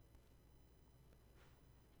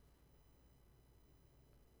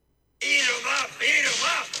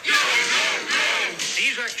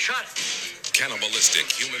Chud. Cannibalistic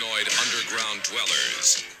humanoid underground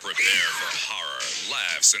dwellers. Prepare for horror,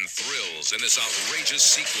 laughs, and thrills in this outrageous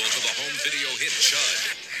sequel to the home video hit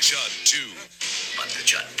Chud. Chud 2. Bud the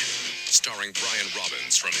Chud. Starring Brian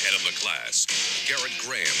Robbins from Head of the Class, Garrett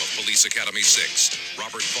Graham of Police Academy 6,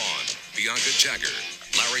 Robert Vaughn, Bianca Jagger,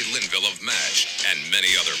 Larry Linville of MASH, and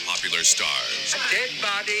many other popular stars. A dead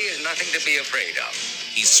body is nothing to be afraid of.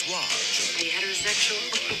 He's suave. Is he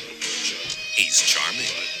heterosexual? He's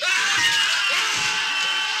charming.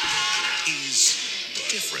 He's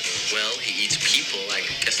different. Well, he eats people. I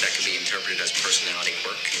guess that could be interpreted as personality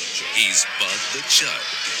quirk. He's Bud the Chud,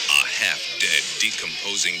 a half-dead,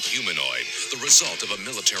 decomposing humanoid, the result of a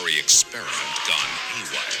military experiment gone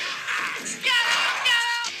haywire.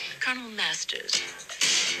 Colonel Masters,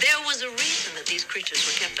 there was a reason that these creatures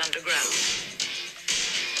were kept underground.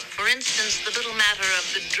 For instance, the little matter of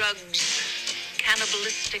the drug's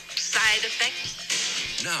cannibalistic side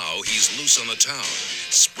effects. Now he's loose on the town,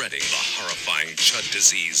 spreading the horrifying Chud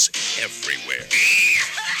disease everywhere.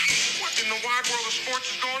 What in the wide world of sports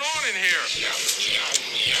is going on in here?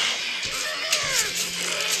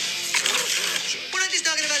 We're not just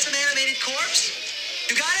talking about some animated corpse.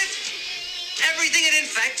 You got it? Everything it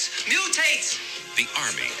infects mutates. The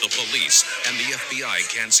army, the police, and the FBI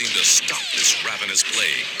can't seem to stop this ravenous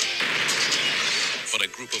plague. But a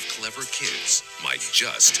group of clever kids might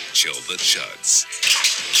just chill the Chuds.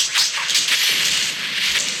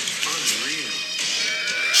 Unreal.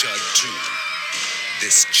 Chud 2.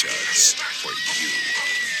 This Chud's for you.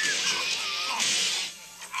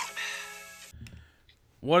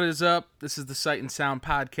 What is up? This is the Sight and Sound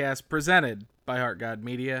podcast presented by Heart God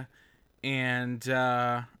Media. And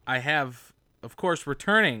I have, of course,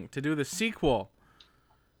 returning to do the sequel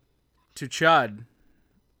to Chud,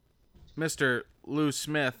 Mr. Lou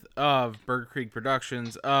Smith of Burger Creek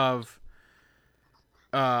Productions, of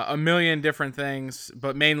a million different things,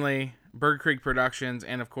 but mainly Burger Creek Productions,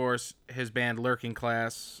 and of course his band Lurking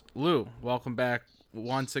Class. Lou, welcome back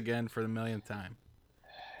once again for the millionth time.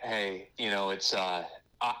 Hey, it's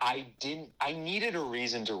I needed a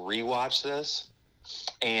reason to rewatch this,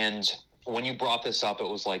 and when you brought this up, it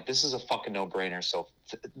was like, this is a fucking no-brainer. So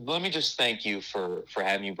let me just thank you for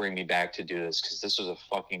having you bring me back to do this, because this was a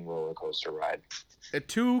fucking roller coaster ride.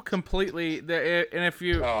 Two completely, and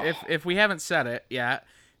if we haven't said it yet,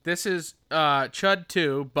 this is Chud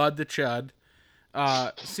 2, Bud the Chud,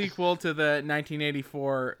 sequel to the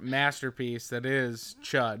 1984 masterpiece that is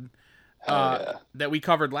Chud, that we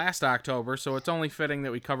covered last October. So it's only fitting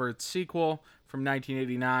that we cover its sequel from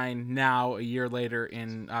 1989 now, a year later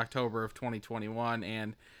in October of 2021,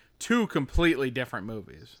 and two completely different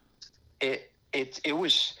movies. It's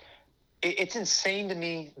insane to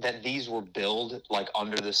me that these were billed like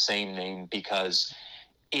under the same name, because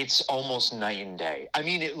it's almost night and day. I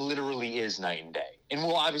mean, it literally is night and day. And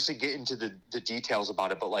we'll obviously get into the details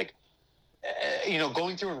about it, but like,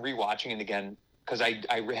 going through and rewatching it again, because I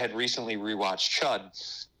had recently rewatched Chud,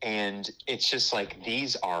 and it's just like,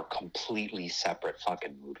 these are completely separate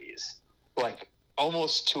fucking movies. Like,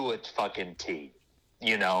 almost to a fucking T,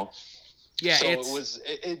 Yeah, so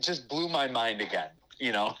it just blew my mind again.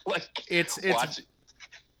 Like, it's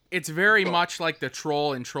very much like the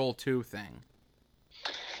Troll and Troll 2 thing.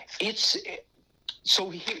 So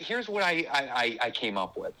here's what I came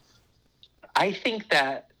up with. I think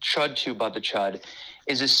that Chud 2, Bud the Chud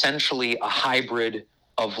is essentially a hybrid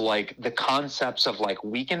of like the concepts of like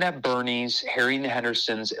Weekend at Bernie's, Harry and the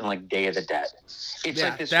Hendersons, and like Day of the Dead. It's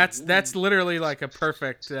like this. That's literally like a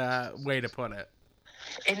perfect way to put it.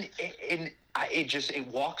 And it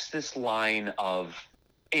walks this line of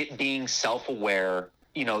it being self-aware,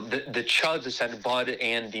 the Chuds, essentially Bud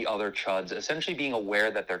and the other Chuds, essentially being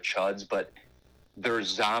aware that they're Chuds, but they're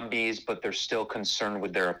zombies, but they're still concerned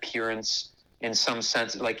with their appearance in some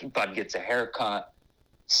sense. Like, Bud gets a haircut,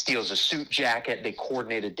 steals a suit jacket, they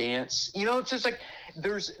coordinate a dance. It's just like,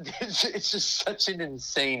 it's just such an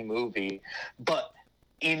insane movie, but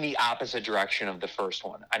in the opposite direction of the first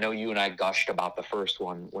one. I know you and I gushed about the first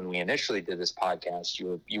one when we initially did this podcast.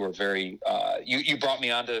 You were very you brought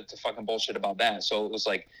me on to fucking bullshit about that. So it was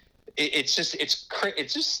like, it's just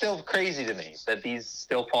still crazy to me that these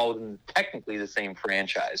still fall within technically the same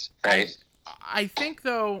franchise, right? I think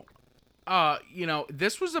though,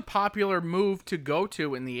 this was a popular move to go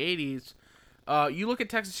to in the 80s. You look at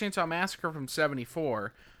Texas Chainsaw Massacre from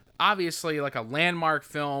 '74, obviously like a landmark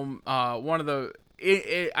film. One of the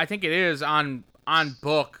I think it is on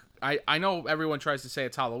book. I know everyone tries to say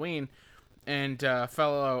it's Halloween, and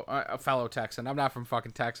fellow Texan. I'm not from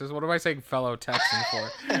fucking Texas. What am I saying fellow Texan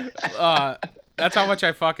for? That's how much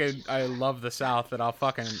I love the South, that I'll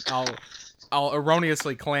I'll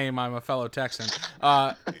erroneously claim I'm a fellow Texan.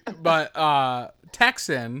 But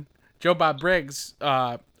Texan Joe Bob Briggs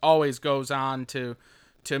always goes on to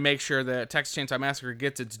make sure that Texas Chainsaw Massacre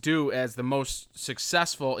gets its due as the most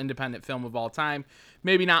successful independent film of all time.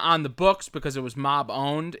 Maybe not on the books because it was mob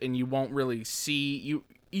owned, and you won't really see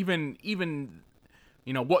even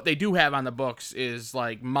what they do have on the books is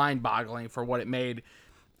like mind boggling for what it made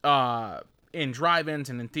in drive-ins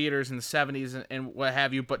and in theaters in the 70s and what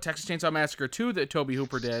have you. But Texas Chainsaw Massacre 2 that Tobe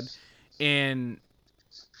Hooper did in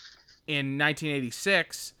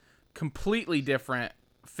 1986, completely different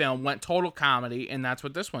film, went total comedy, and that's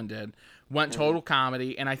what this one did. Went total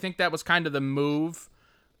comedy, and I think that was kind of the move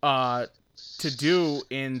to do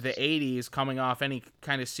in the 80s, coming off any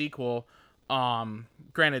kind of sequel.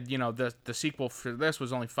 Granted, the sequel for this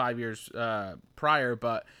was only 5 years prior,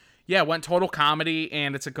 but yeah, went total comedy,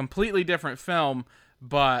 and it's a completely different film,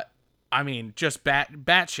 but I mean, just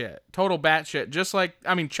batshit, total batshit. Just like,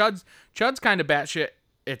 I mean, Chud's kind of batshit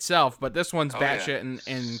itself, but this one's batshit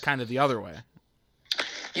in kind of the other way.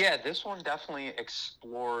 Yeah, this one definitely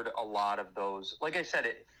explored a lot of those. Like I said,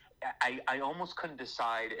 I almost couldn't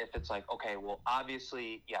decide if it's like, okay, well,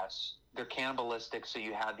 obviously, yes, they're cannibalistic, so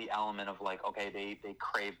you have the element of like, okay, they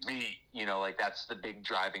crave meat, like that's the big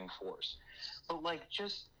driving force. But like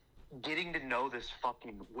just getting to know this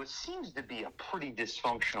what seems to be a pretty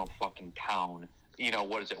dysfunctional fucking town,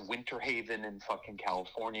 what is it, Winter Haven in fucking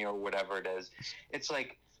California or whatever it is. It's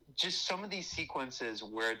like, just some of these sequences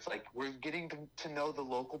where it's like we're getting to know the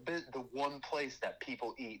local bit, the one place that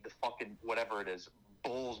people eat, the fucking whatever it is,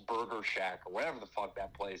 Bull's Burger Shack or whatever the fuck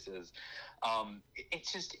that place is.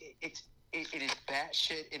 It's just it is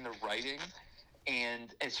batshit in the writing,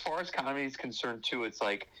 and as far as comedy is concerned too, it's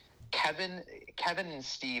like Kevin and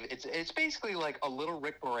Steve. It's basically like a little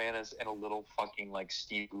Rick Moranis and a little fucking like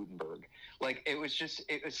Steve Guttenberg. Like it was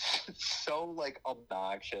so like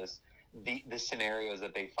obnoxious. The scenarios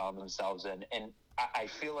that they found themselves in, and I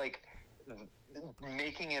feel like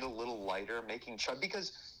making it a little lighter, making Chud,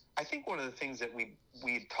 because I think one of the things that we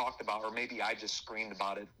talked about, or maybe I just screamed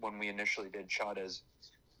about it when we initially did Chud, is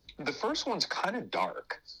the first one's kind of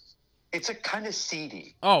dark. It's a kind of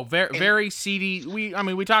seedy. Oh, very seedy.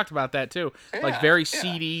 We talked about that too. Yeah, like very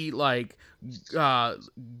seedy, like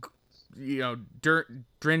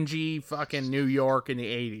dringy fucking New York in the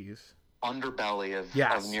 80s. Underbelly of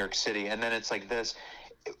New York City, and then it's like this.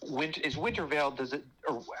 Is Wintervale? Is it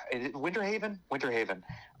Winter Haven? Winter Haven.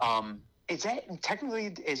 Is that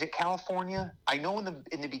technically? Is it California? I know in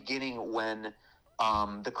the beginning when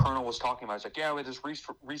the colonel was talking about, it's like, yeah, we have this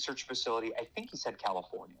research facility. I think he said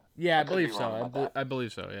California. Yeah, I believe so. I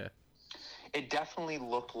believe so. Yeah. It definitely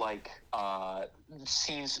looked like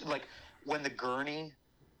scenes like when the gurney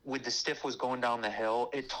with the stiff was going down the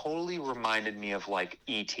hill. It totally reminded me of like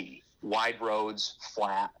E.T. Wide roads,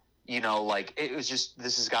 flat, like it was just,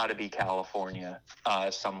 this has got to be California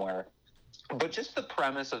somewhere. But just the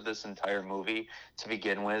premise of this entire movie to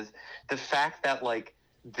begin with, the fact that like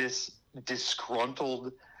this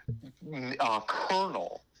disgruntled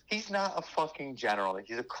colonel, he's not a fucking general,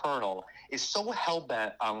 he's a colonel, is so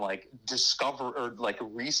hell-bent on like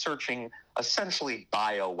researching essentially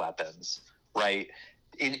bioweapons, right?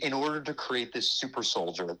 In order to create this super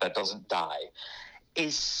soldier that doesn't die,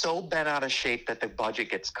 is so bent out of shape that the budget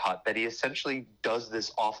gets cut, that he essentially does this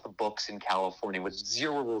off the books in California with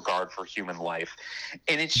zero regard for human life.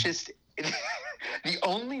 And it's just the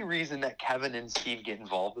only reason that Kevin and Steve get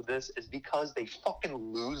involved with this is because they fucking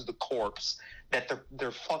lose the corpse that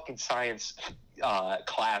their fucking science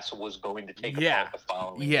class was going to take apart the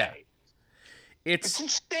following day. It's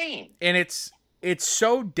insane. And it's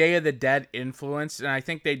so Day of the Dead influenced, and I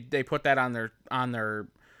think they put that on their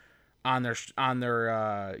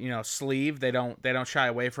sleeve. They don't shy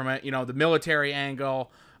away from it. The military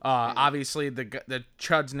angle. Obviously the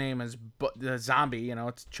Chud's name is the zombie.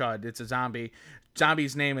 It's Chud. It's a zombie.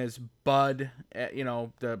 Zombie's name is Bud.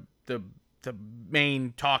 The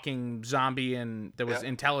main talking zombie and that was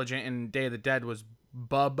intelligent in Day of the Dead was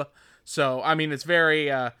Bub. So I mean, it's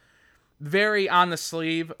very very on the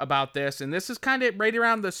sleeve about this, and this is kind of right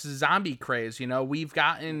around this zombie craze. We've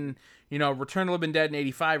gotten Return of the Living Dead in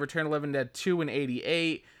 85, Return of the Living Dead 2 in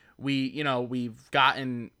 88. We've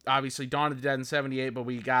gotten, obviously, Dawn of the Dead in 78, but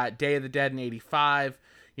we got Day of the Dead in 85.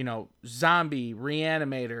 Zombie,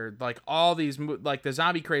 Reanimator, like all these, like the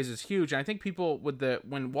zombie craze is huge. And I think people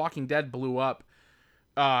when Walking Dead blew up,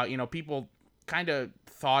 people kind of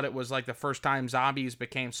thought it was like the first time zombies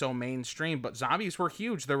became so mainstream, but zombies were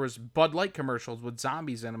huge. There was Bud Light commercials with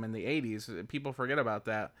zombies in them in the 80s. People forget about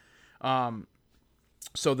that.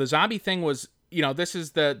 So the zombie thing was this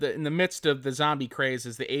is the in the midst of the zombie craze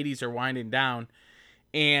as the 80s are winding down,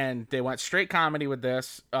 and they went straight comedy with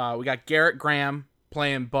this. We got Garrett Graham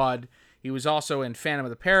playing Bud. He was also in Phantom of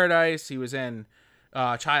the Paradise. He was in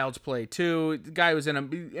Child's Play 2. The guy was in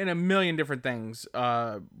a million different things.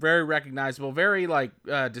 Very recognizable, very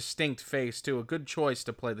distinct face too. A good choice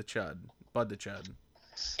to play the Chud, Bud the Chud.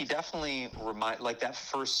 He definitely like that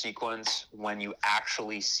first sequence when you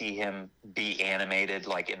actually see him be animated,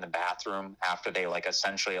 like in the bathroom after they like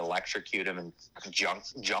essentially electrocute him and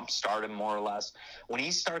jump start him more or less. When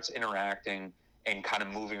he starts interacting and kind of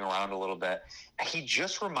moving around a little bit, he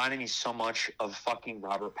just reminded me so much of fucking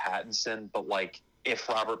Robert Pattinson, but like if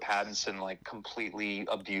Robert Pattinson like completely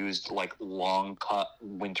abused like long cut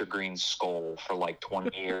wintergreen skull for like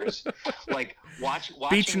 20 years, like watching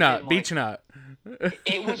Beach Nut.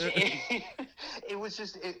 It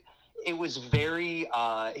was very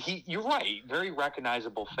you're right, very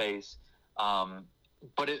recognizable face.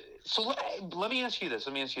 But let me ask you this.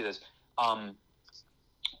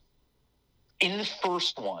 In the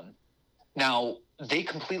first one, now they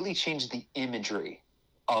completely changed the imagery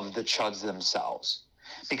of the Chuds themselves,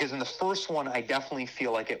 because in the first one I definitely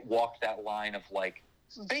feel like it walked that line of like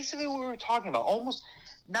basically what we were talking about, almost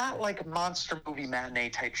not like monster movie matinee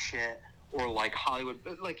type shit or like Hollywood,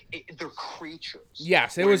 but like they're creatures.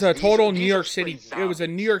 Yes, it was a total New York City. It was a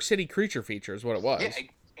New York City creature feature, is what it was. Yeah,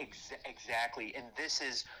 exactly. And this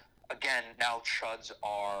is again, now Chuds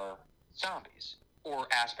are zombies or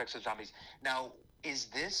aspects of zombies. Now, is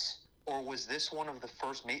this or was this one of the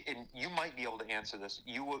first? And you might be able to answer this.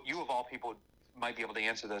 You of all people might be able to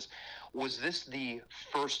answer this. Was this the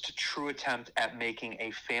first true attempt at making a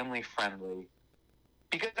family friendly?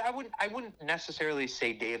 Because I wouldn't necessarily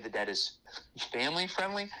say Day of the Dead is family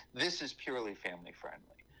friendly. This is purely family friendly.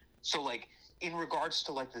 So like in regards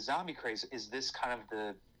to like the zombie craze, is this kind of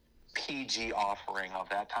the PG offering of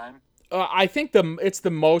that time? I think it's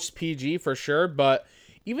the most PG for sure, but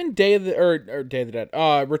even Day of the Dead,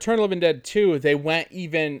 Return of the Living Dead 2, they went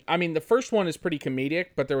even. I mean, the first one is pretty comedic,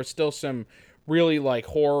 but there was still some really like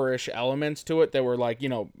horror-ish elements to it that were like,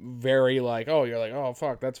 very like, oh, you're like, oh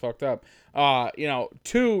fuck, that's fucked up. Return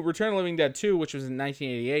of the Living Dead 2, which was in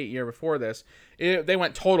 1988, year before this, they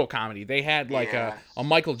went total comedy. They had like a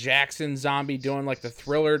Michael Jackson zombie doing like the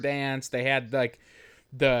Thriller dance. They had like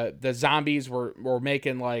the zombies were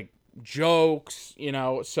making like jokes,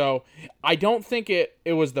 so I don't think it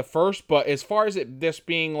was the first, but as far as this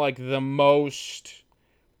being like the most,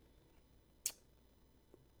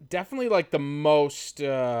 definitely like the most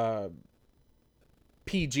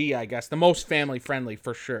PG, I guess, the most family friendly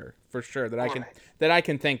for sure that I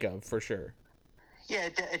can think of for sure. Yeah,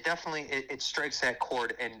 it definitely it strikes that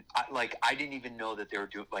chord, and I didn't even know that they were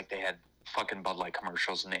doing like they had fucking Bud Light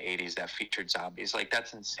commercials in the 80s that featured zombies. Like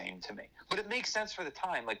that's insane to me, but it makes sense for the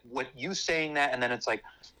time. Like what you saying that, and then it's like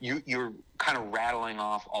you're kind of rattling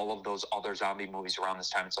off all of those other zombie movies around this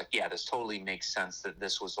time. It's like, yeah, this totally makes sense that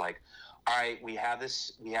this was like, all right, we have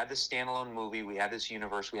this standalone movie, we have this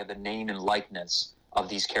universe, we have the name and likeness of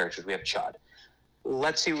these characters, we have Chud.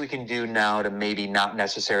 Let's see what we can do now to maybe not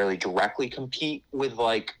necessarily directly compete with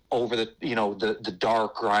like over the the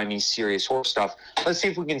dark, grimy, serious horror stuff. Let's see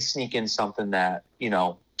if we can sneak in something that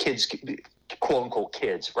kids, quote unquote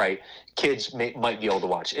kids, right? Kids might be able to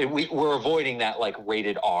watch. We're avoiding that like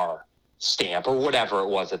rated R stamp or whatever it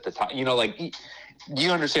was at the time. Like, do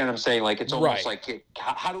you understand what I'm saying? Like it's almost right. Like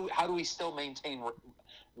how do we still maintain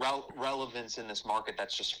relevance in this market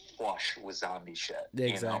that's just flush with zombie shit?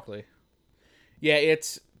 Exactly. Yeah,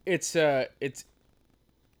 it's like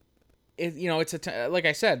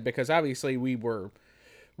I said, because obviously we were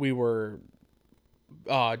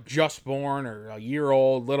just born or a year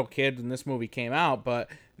old little kid when this movie came out, but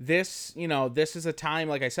this is a time,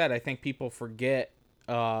 like I said, I think people forget.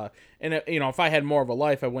 And if I had more of a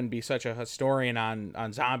life, I wouldn't be such a historian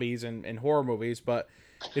on zombies and horror movies, but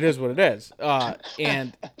it is what it is.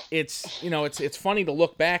 And it's funny to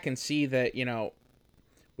look back and see that,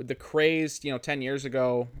 with the craze, 10 years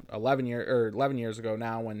ago, 11 years ago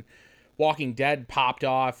now, when Walking Dead popped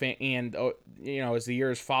off and as the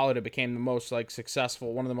years followed, it became one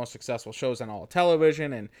of the most successful shows on all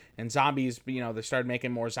television, and zombies, they started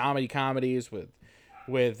making more zombie comedies with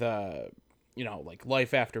like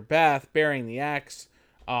Life After Beth, Burying the X,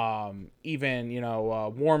 even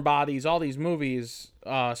Warm Bodies, all these movies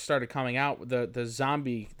started coming out. The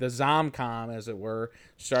Zomcom, as it were,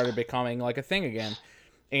 started becoming like a thing again.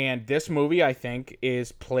 And this movie, I think,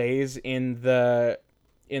 plays in the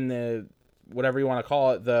whatever you want to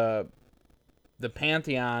call it, the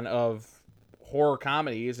pantheon of horror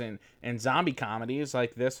comedies and zombie comedies.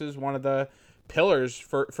 Like, this is one of the pillars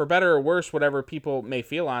for better or worse, whatever people may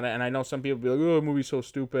feel on it. And I know some people be like, "Oh, the movie's so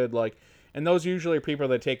stupid," like, and those usually are people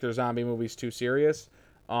that take their zombie movies too serious.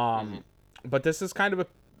 But this is kind of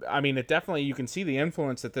it definitely, you can see the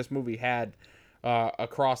influence that this movie had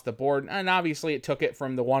across the board, and obviously it took it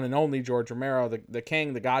from the one and only George Romero, the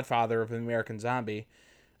king, the godfather of American Zombie.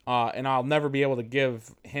 And I'll never be able to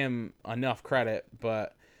give him enough credit,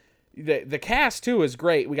 but the cast too is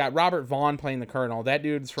great. We got Robert Vaughn playing the Colonel. That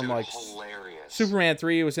dude's from hilarious. Superman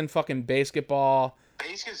 3. He was in fucking Basketball.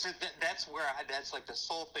 That's like the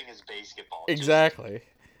sole thing is Basketball. Exactly.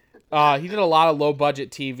 He did a lot of low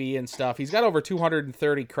budget TV and stuff. He's got over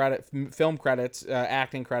 230 film credits,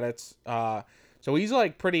 acting credits. So he's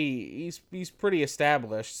like he's pretty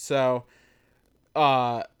established. So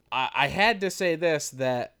I had to say this,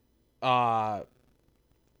 that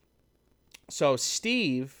so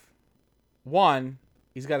Steve, one,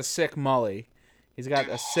 he's got a sick mully. He's got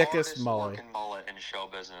the sickest mully. Mullet in show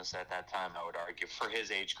business at that time, I would argue, for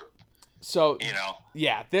his age group. So,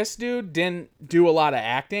 yeah, this dude didn't do a lot of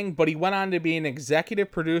acting, but he went on to be an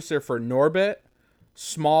executive producer for Norbit,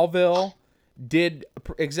 Smallville,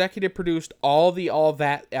 executive produced all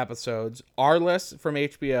That episodes, Arliss from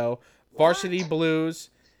HBO, Varsity Blues,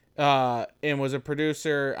 and was a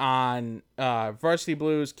producer on Varsity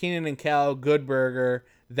Blues, Kenan and Kel, Good Burger.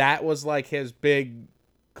 That was like his big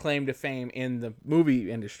claim to fame in the movie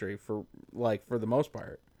industry for the most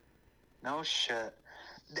part. No shit.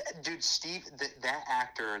 Dude, Steve, that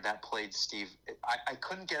actor that played Steve, I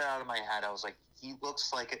couldn't get it out of my head. I was like, he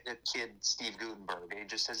looks like a kid, Steve Guttenberg. He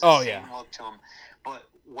just has the same look to him. But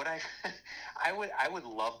what I would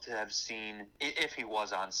love to have seen, if he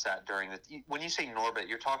was on set during when you say Norbit,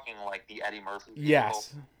 you're talking like the Eddie Murphy vehicle?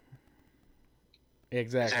 Yes.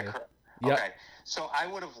 Exactly. Is that correct? Yep. Okay. So I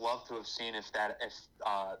would have loved to have seen if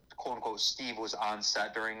quote unquote Steve was on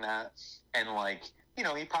set during that, and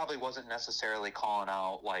he probably wasn't necessarily calling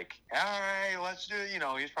out like, all right, let's do it.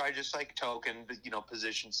 He's probably just like token,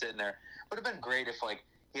 position sitting there. Would have been great if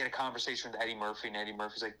he had a conversation with Eddie Murphy, and Eddie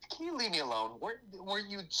Murphy's like, can you leave me alone? Weren't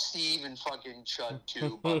you Steve and fucking Chud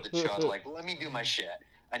too, Bud the Chud? Like, let me do my shit.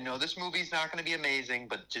 I know this movie's not going to be amazing,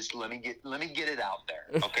 but just let me get it out there,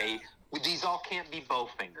 okay? These all can't be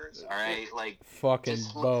Bowfingers, all right? Like, fucking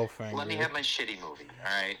Bowfinger. Let me have my shitty movie,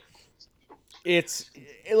 all right? It's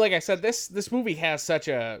like I said, this movie has such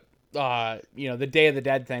a the Day of the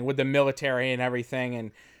Dead thing with the military and everything,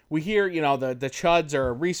 and we hear the Chuds are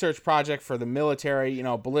a research project for the military,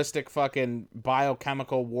 ballistic fucking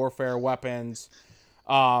biochemical warfare weapons,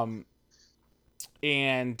 so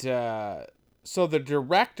the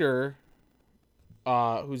director,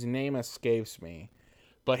 whose name escapes me,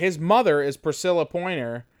 but his mother is Priscilla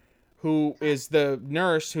Pointer, who is the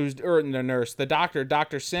nurse, the doctor,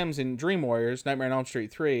 Dr. Sims in Dream Warriors, Nightmare on Elm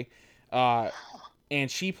Street 3. And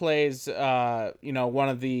she plays, one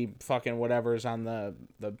of the fucking whatevers on the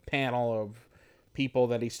panel of people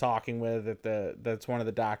that he's talking with that's one of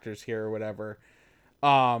the doctors here or whatever.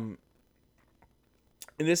 And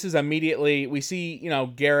this is immediately, we see,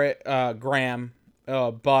 Garrett, Graham,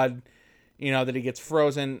 Bud, that he gets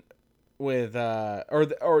frozen with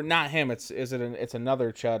or not him, it's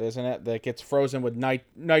another Chud, isn't it, that gets frozen with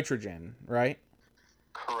nitrogen, right?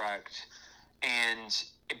 Correct. And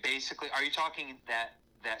basically, are you talking that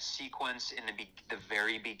sequence in the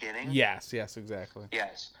very beginning? Yes, exactly.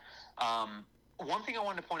 Yes. One thing I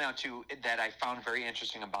wanted to point out too that I found very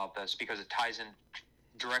interesting about this, because it ties in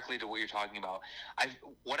directly to what you're talking about.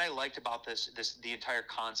 What I liked about the entire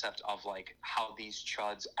concept of how these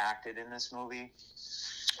Chuds acted in this movie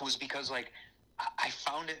was because I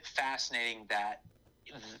found it fascinating that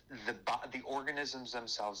the organisms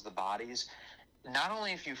themselves, the bodies, not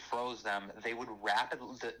only if you froze them, they would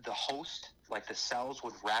the host, the cells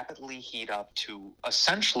would rapidly heat up to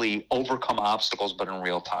essentially overcome obstacles, but in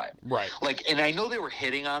real time. Right. And I know they were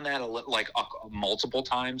hitting on that multiple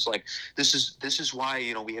times. This is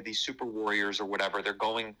why, we have these super warriors or whatever. They're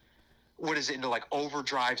going, what is it, into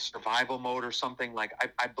overdrive survival mode or something.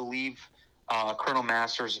 I believe Colonel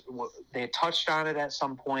Masters, they had touched on it at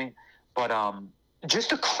some point, but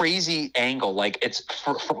just a crazy angle. It's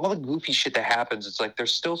for all the goofy shit that happens, it's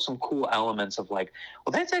there's still some cool elements of well,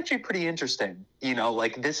 that's actually pretty interesting.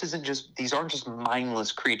 This isn't just, these aren't just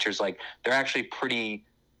mindless creatures. They're actually pretty,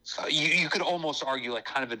 you could almost argue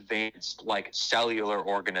kind of advanced cellular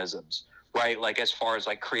organisms, right? As far as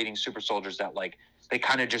creating super soldiers that they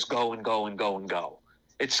kind of just go and go and go and go.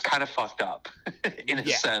 It's kind of fucked up in a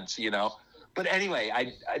sense, But anyway,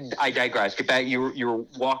 I digress. Get back. You're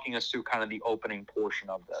walking us through kind of the opening portion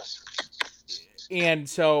of this. And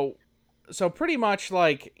so so pretty much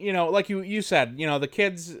like, like you said, the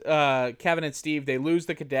kids, Kevin and Steve, they lose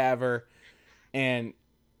the cadaver, and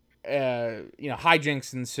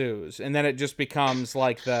hijinks ensues, and then it just becomes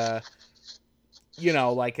like like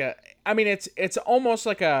I mean, it's almost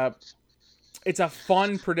like it's a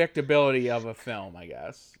fun predictability of a film, I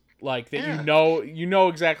guess. Like that, Yeah. you know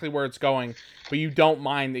exactly where it's going, but you don't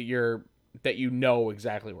mind that you know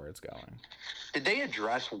exactly where it's going. Did they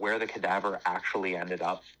address where the cadaver actually ended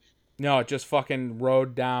up? No, it just fucking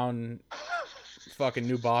rode down fucking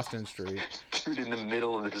New Boston Street. Dude, in the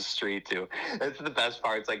middle of the street too. That's the best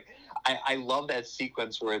part. It's like I love that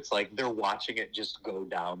sequence where it's like they're watching it just go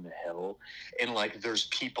down the hill, and like there's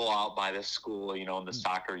people out by the school, in the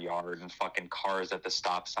soccer yard, and fucking cars at the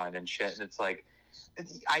stop sign and shit. And it's like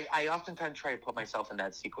I oftentimes try to put myself in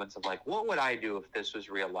that sequence of like, what would I do if this was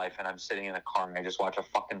real life and I'm sitting in a car and I just watch a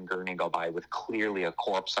fucking gurney go by with clearly a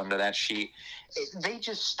corpse under that sheet? They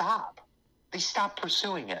just stop. They stopped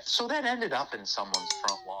pursuing it. So that ended up in someone's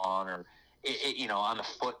front lawn or, on the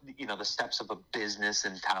foot, the steps of a business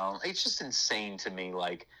in town. It's just insane to me.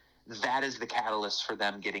 Like, that is the catalyst for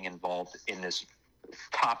them getting involved in this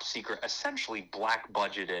top secret, essentially black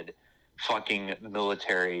budgeted fucking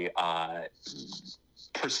military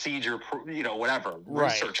procedure, whatever,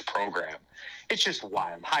 Right. research program. It's just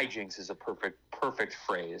wild. Hijinks is a perfect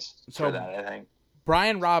phrase So- for that, I think.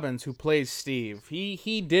 Brian Robbins, who plays Steve,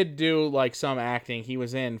 he did do like some acting. He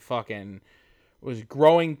was in fucking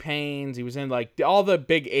Growing Pains. He was in like all the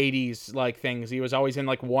big 80s like things. He was always in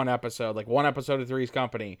like one episode of Three's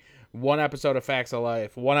Company, one episode of Facts of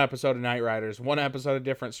Life, one episode of Knight Riders, one episode of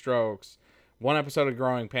Different Strokes, one episode of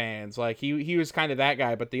Growing Pains. Like he was kind of that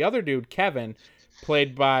guy. But the other dude, Kevin,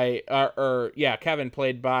 played by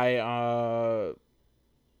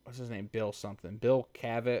what's his name? Bill something. Bill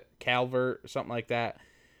Calvert, or something like that.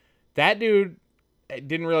 That dude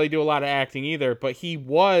didn't really do a lot of acting either, but he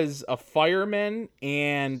was a fireman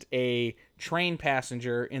and a train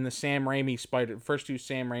passenger in the first two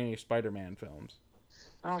Sam Raimi Spider-Man films.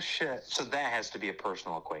 Oh, shit. So that has to be a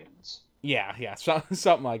personal acquaintance. Yeah,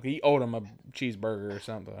 something like that. He owed him a cheeseburger or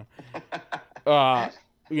something. But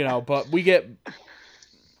we get,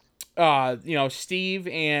 Steve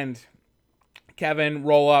and Kevin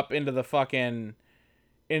roll up into the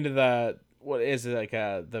what is it, like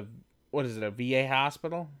a VA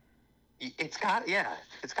hospital? It's got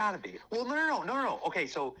to be. Well, no. Okay,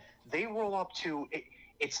 so they roll up to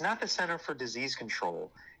it's not the Center for Disease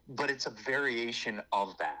Control, but it's a variation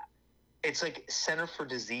of that. It's like Center for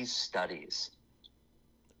Disease Studies.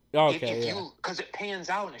 Okay, because it pans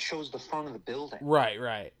out and it shows the front of the building.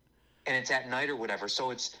 Right. And it's at night or whatever.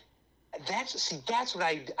 So that's what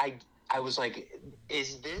I was like,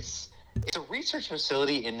 is this? It's a research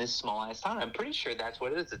facility in this small ass town. I'm pretty sure that's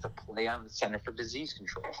what it is. It's a play on the Center for Disease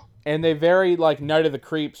Control. And they very like Night of the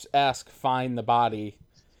Creeps-esque find the body.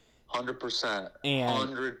 100%. And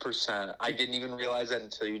 100%. I didn't even realize that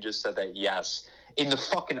until you just said that. Yes, in the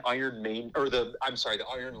fucking iron the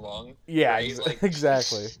iron lung. Yeah, right?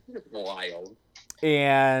 Exactly. Wild.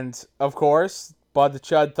 And of course, Bud the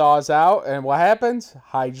Chud thaws out, and what happens?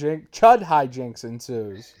 Chud hijinks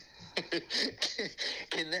ensues.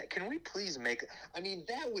 Can we please make? I mean,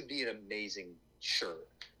 that would be an amazing shirt.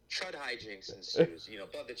 Chud hijinks ensues.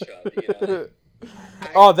 Bud the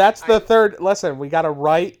Chud. That's the third. Listen, we got to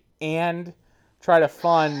write and try to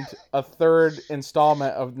fund a third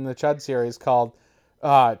installment of the Chud series called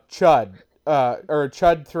Chud or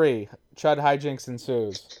Chud 3. Chud hijinks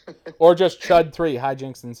ensues, or just Chud 3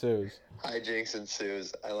 hijinks ensues. Hijinks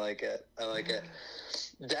ensues. I like it.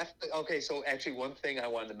 Definitely. Okay, so actually one thing I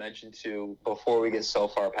wanted to mention too before we get so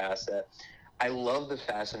far past it, I love the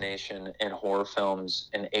fascination in horror films,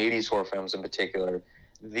 in 80s horror films in particular,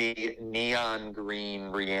 the neon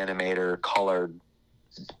green Reanimator colored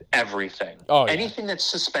everything. Oh, yeah. Anything that's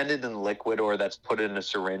suspended in liquid or that's put in a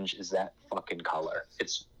syringe is that fucking color.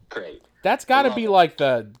 It's great. That's got to be like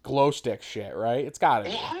the glow stick shit, right? It's got to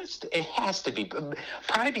be. It has to be.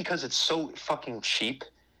 Probably because it's so fucking cheap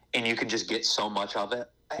and you can just get so much of it.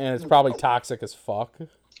 And it's probably toxic as fuck.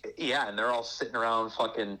 Yeah, and they're all sitting around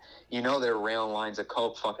fucking, they're railing lines of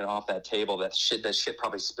Coke fucking off that table. That shit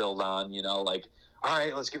probably spilled on, like, all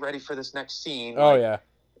right, let's get ready for this next scene. Oh, yeah.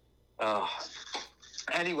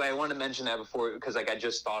 Anyway, I wanted to mention that before because, I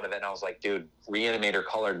just thought of it and I was like, dude, Reanimator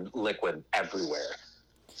colored liquid everywhere.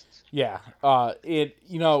 Yeah. Bud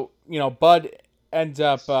ends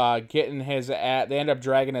up getting his ass. They end up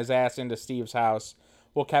dragging his ass into Steve's house.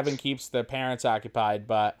 Well, Kevin keeps the parents occupied,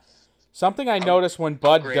 but something I noticed when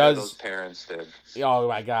Bud does. Those parents, dude. Oh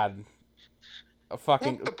my god. a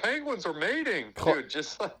fucking Look, the penguins are mating, dude.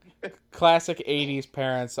 Just like classic 80s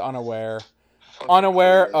parents unaware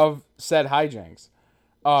fucking of said hijinks.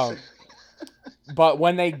 But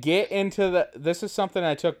when they get into this is something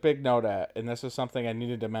I took big note at, and this is something I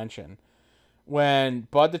needed to mention. When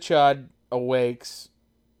Bud the Chud awakes,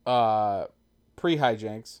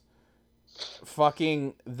 pre-hijinks,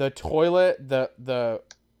 fucking the toilet, the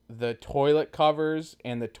toilet covers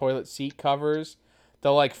and the toilet seat covers,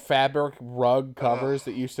 the like fabric rug covers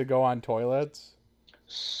that used to go on toilets.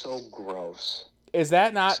 so gross. Is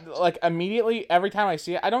that not, like, immediately every time I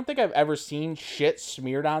see it, I don't think I've ever seen shit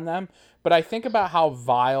smeared on them, but I think about how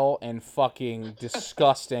vile and fucking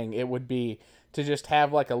disgusting it would be to just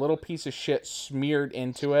have, like, a little piece of shit smeared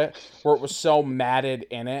into it where it was so matted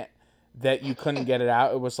in it that you couldn't get it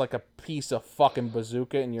out. It was like a piece of fucking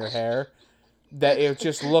bazooka in your hair. That it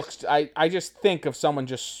just looks, I just think of someone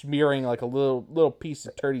just smearing like a little piece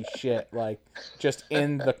of dirty shit, like just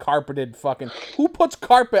in the carpeted fucking. Who puts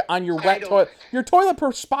carpet on your wet toilet? Your toilet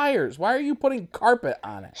perspires. Why are you putting carpet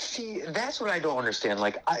on it? See, that's what I don't understand.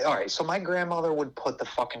 Like, all right, so my grandmother would put the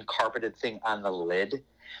fucking carpeted thing on the lid,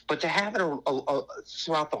 but to have it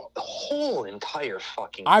throughout the whole entire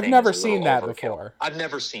fucking I've thing never is a seen little that overkill. before. I've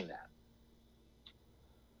never seen that.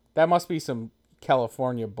 That must be some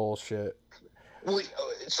California bullshit. Well,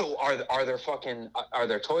 so are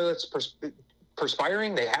their toilets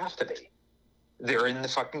perspiring? They have to be. They're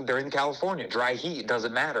in California. Dry heat,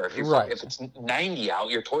 doesn't matter. If if it's 90 out,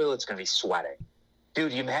 your toilet's gonna be sweating.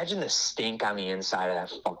 Dude, you imagine the stink on the inside of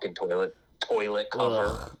that fucking toilet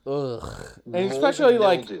cover. Ugh. And especially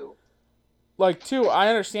like too, I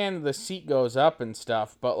understand the seat goes up and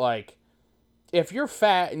stuff, but like if you're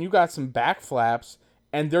fat and you got some back flaps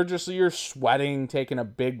and you're sweating, taking a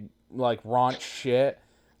big like raunch shit,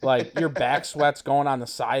 like your back sweat's going on the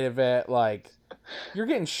side of it, like you're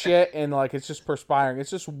getting shit and like it's just perspiring. It's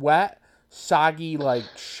just wet, soggy, like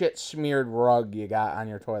shit smeared rug you got on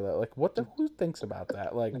your toilet. Like who thinks about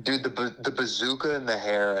that? Like, dude, the bazooka in the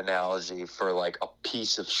hair analogy for like a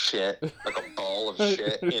piece of shit, like a ball of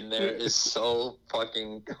shit in there is so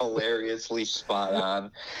fucking hilariously spot on.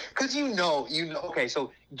 Because you know. Okay,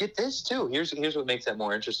 so get this too. Here's what makes that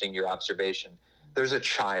more interesting. Your observation. There's a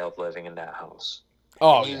child living in that house.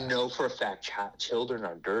 Oh, and you know for a fact children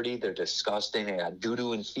are dirty. They're disgusting. They got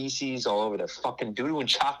doo-doo and feces all over their fucking doo-doo and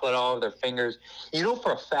chocolate all over their fingers. You know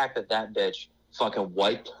for a fact that bitch fucking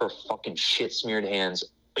wiped her fucking shit-smeared hands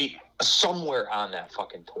somewhere on that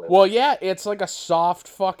fucking toilet. Well, yeah, it's like a soft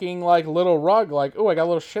fucking like little rug. Like, oh, I got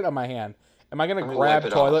a little shit on my hand. Am I going to grab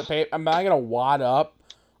toilet paper? Am I going to wad up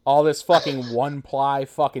all this fucking one-ply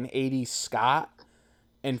fucking 80s Scott?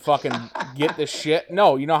 And fucking get the shit.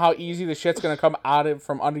 No, you know how easy the shit's gonna come out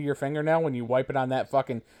from under your fingernail when you wipe it on that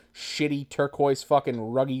fucking shitty turquoise fucking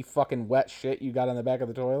ruggy fucking wet shit you got on the back of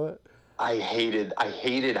the toilet. I hated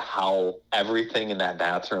how everything in that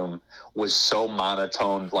bathroom was so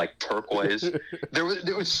monotone, like turquoise. there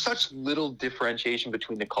was such little differentiation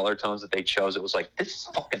between the color tones that they chose. It was like, this is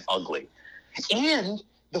fucking ugly. And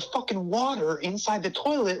the fucking water inside the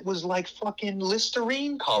toilet was like fucking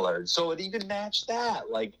Listerine colored. So it even matched that.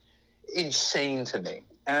 Like, insane to me.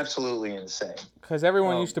 Absolutely insane. Because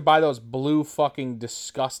everyone used to buy those blue fucking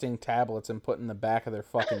disgusting tablets and put in the back of their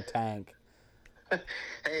fucking tank.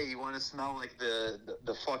 Hey, you want to smell like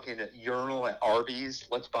the fucking urinal at Arby's?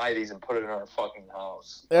 Let's buy these and put it in our fucking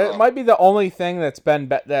house. It might be the only thing that's been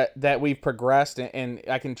that we've progressed, and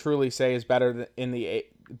I can truly say is better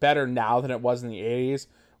better now than it was in the 80s.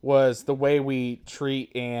 Was the way we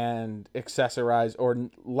treat and accessorize, or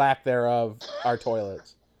lack thereof, our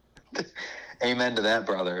toilets. Amen to that,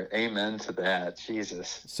 brother. Amen to that.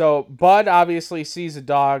 Jesus. So Bud obviously sees a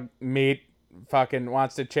dog meat, fucking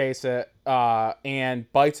wants to chase it,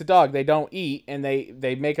 and bites a dog. They don't eat, and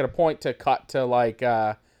they make it a point to cut to like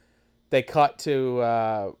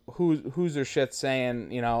who's their shit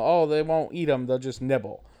saying, you know, oh, they won't eat them, they'll just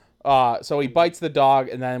nibble. So he bites the dog,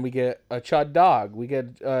 and then we get a chud dog. We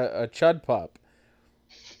get a chud pup.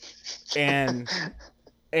 And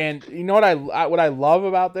you know what I love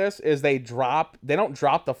about this is they don't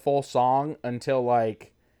drop the full song until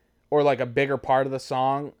like, or like a bigger part of the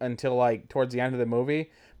song until like towards the end of the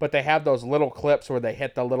movie. But they have those little clips where they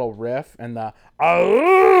hit the little riff and the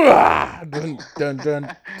dun dun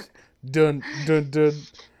dun dun dun dun.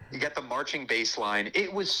 You got the marching bass line.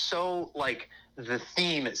 It was so like. The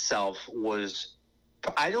theme itself was,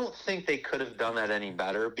 I don't think they could have done that any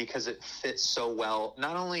better because it fits so well,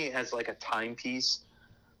 not only as like a timepiece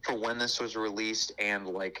for when this was released and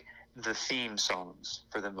like the theme songs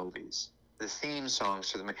for the movies.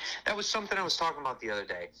 That was something I was talking about the other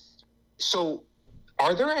day. So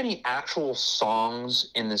Are there any actual songs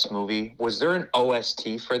in this movie? Was there an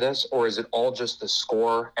OST for this, or is it all just the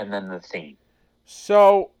score and then the theme?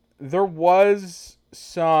 So there was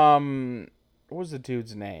some. What was the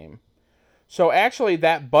dude's name? So actually,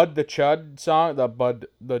 that Bud the Chud song, the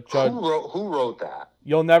Chud. Who wrote that?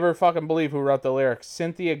 You'll never fucking believe who wrote the lyrics.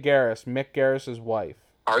 Cynthia Garris, Mick Garris's wife.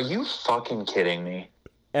 Are you fucking kidding me?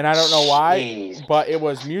 And I don't know why, Jeez. but it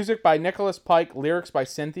was music by Nicholas Pike, lyrics by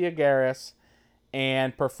Cynthia Garris,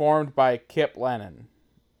 and performed by Kip Lennon.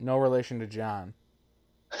 No relation to John.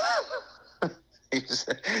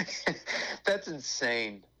 That's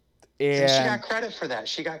insane. And She got credit for that.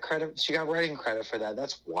 She got writing credit for that.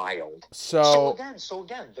 That's wild. so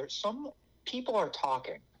again, there's some people are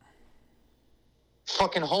talking.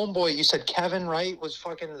 Fucking homeboy, you said Kevin, right? Was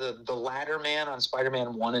fucking the ladder man on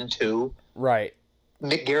Spider-Man 1 and 2. right.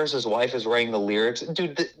 Mick Garris's wife is writing the lyrics.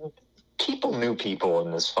 Dude, people knew people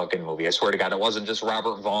in this fucking movie. I swear to God, it wasn't just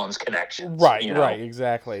Robert Vaughn's connections. Right, you know? right,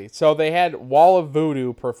 exactly. So they had Wall of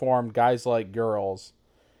Voodoo performed Guys Like Girls.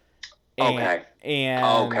 Okay.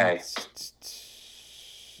 And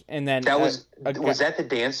and then That was that the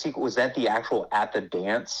dance sequence? Was that the actual at the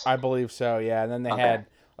dance? I believe so, yeah. And then they had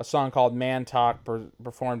a song called Man Talk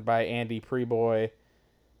performed by Andy Preboy.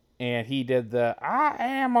 And he did the I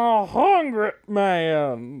am a hungry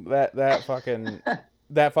man. That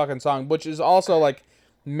fucking song, which is also like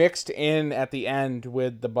mixed in at the end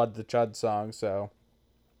with the Bud the Chud song, so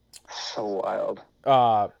wild.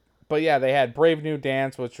 But yeah, they had Brave New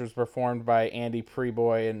Dance, which was performed by Andy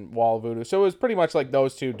Preboy and Wall of Voodoo. So it was pretty much like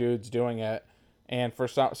those two dudes doing it, and for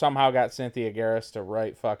somehow got Cynthia Garris to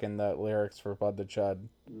write fucking the lyrics for Bud the Chud.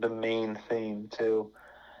 The main theme too.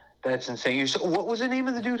 That's insane. What was the name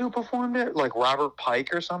of the dude who performed it? Like Robert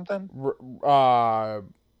Pike or something? I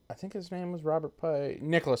think his name was Robert Pike.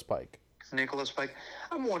 Nicholas Pike. Nicholas Pike.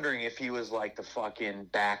 I'm wondering if he was like the fucking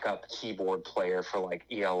backup keyboard player for like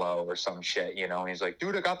ELO or some shit, you know? And he's like,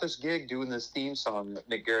 dude, I got this gig doing this theme song that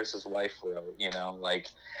Mick Garris's wife wrote, you know? Like,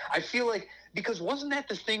 I feel like, because wasn't that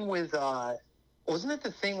the thing with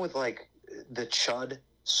like the Chud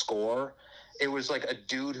score? It was like a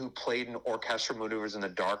dude who played in Orchestral Maneuvers in the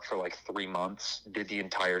Dark for like 3 months, did the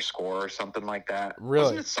entire score or something like that. Really?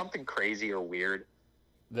 Wasn't it something crazy or weird?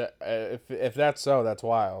 That if that's so, that's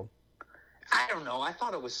wild. I don't know. I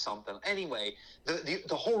thought it was something. Anyway,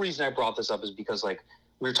 the whole reason I brought this up is because, like,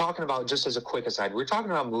 we were talking about, just as a quick aside, we were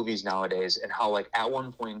talking about movies nowadays and how, like, at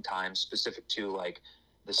one point in time, specific to, like,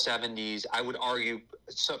 the 70s, I would argue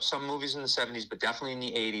some movies in the 70s, but definitely in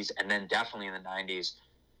the 80s and then definitely in the 90s,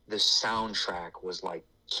 the soundtrack was, like,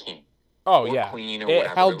 king. Oh, or yeah. Queen or It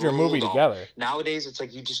whatever. held your movie ruled together. all. Nowadays, it's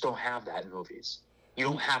like you just don't have that in movies. You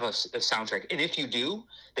don't have a soundtrack. And if you do,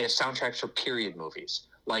 they have soundtracks for period movies,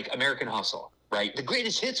 like American Hustle, right? The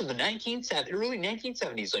greatest hits of the early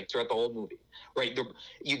 1970s, like throughout the whole movie, right?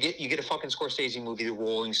 You get a fucking Scorsese movie, the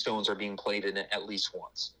Rolling Stones are being played in it at least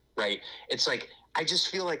once, right? It's like, I just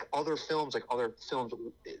feel like other films, that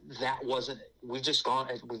wasn't,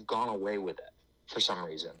 we've gone away with it for some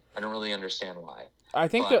reason. I don't really understand why. I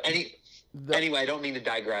think anyway, I don't mean to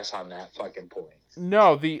digress on that fucking point.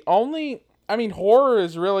 No, horror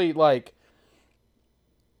is really like,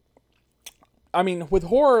 with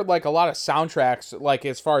horror, like a lot of soundtracks, like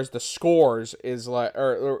as far as the scores is like,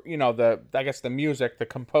 or you know, the music, the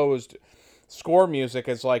composed score music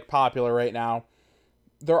is like popular right now.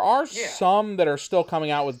 There are some that are still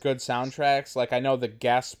coming out with good soundtracks. Like I know The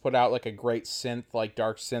Guest put out like a great synth, like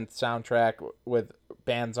dark synth soundtrack with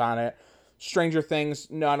bands on it. Stranger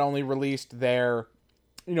Things not only released their,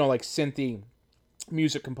 you know, like synthy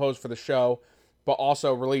music composed for the show, but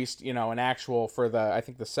also released, you know, an actual for I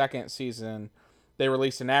think the second season, they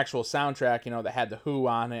released an actual soundtrack, you know, that had the Who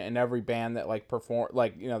on it and every band that like performed,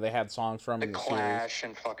 like, you know, they had songs from the in the Clash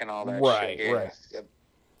series. and fucking all that right, shit. Yeah. Right. Yep.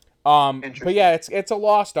 But yeah, it's a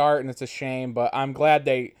lost art and it's a shame, but I'm glad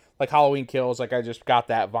they, like Halloween Kills, like I just got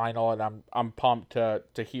that vinyl and I'm pumped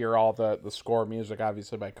to hear all the score music,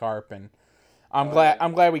 obviously by Carp, and I'm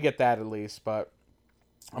glad we get that at least, but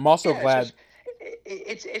I'm also glad.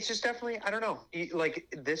 It's just definitely, I don't know, like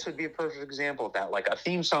this would be a perfect example of that, like a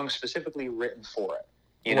theme song specifically written for it.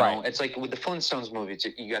 You know, right. It's like with the Flintstones movies,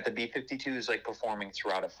 you got the B-52s like performing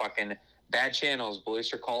throughout a fucking Bad Channels,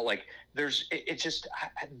 Boys Are Called. Like it's just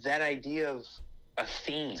that idea of a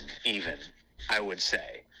theme, even, I would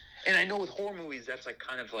say. And I know with horror movies, that's like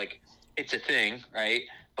kind of like, it's a thing, right?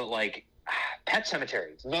 But like Pet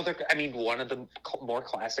Sematary, one of the more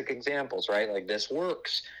classic examples, right? Like this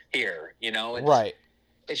works here, you know? Right.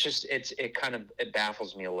 it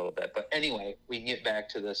baffles me a little bit. But anyway, we can get back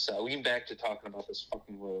to this. We can get back to talking about this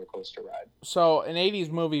fucking roller coaster ride. So an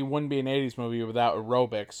 80s movie wouldn't be an 80s movie without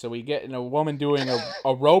aerobics. So we get a woman doing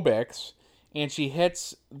aerobics, and she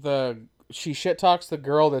shit talks the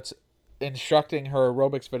girl that's instructing her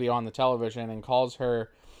aerobics video on the television and calls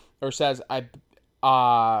her, or says,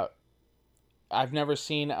 I've never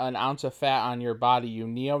seen an ounce of fat on your body, you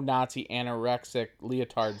neo-Nazi anorexic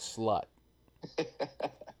leotard slut.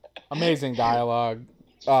 Amazing dialogue.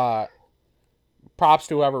 Props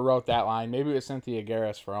to whoever wrote that line. Maybe it was Cynthia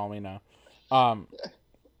Garris for all we know.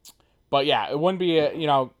 But yeah, it wouldn't be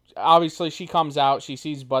obviously she comes out, she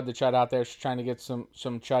sees Bud the Chud out there, she's trying to get some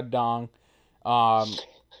chud dong.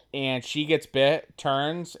 And she gets bit,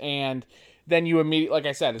 turns, and then you immediately, like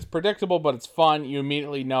I said, it's predictable, but it's fun. You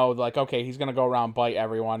immediately know, like, okay, he's going to go around, bite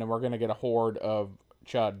everyone, and we're going to get a horde of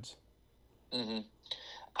chuds. Mm-hmm.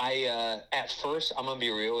 At first, I'm going to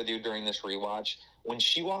be real with you during this rewatch. When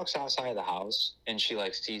she walks outside of the house and she,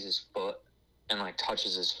 like, sees his foot and, like,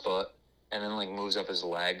 touches his foot and then, like, moves up his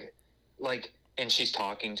leg, like, and she's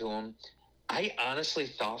talking to him, I honestly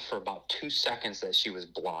thought for about 2 seconds that she was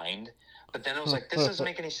blind. But then I was like, this doesn't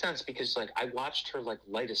make any sense because, like, I watched her, like,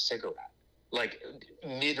 light a cigarette. Like,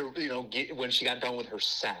 when she got done with her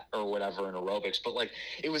set or whatever in aerobics. But, like,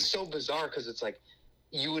 it was so bizarre because it's like,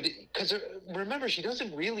 because remember, she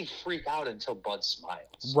doesn't really freak out until Bud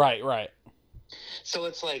smiles. Right. So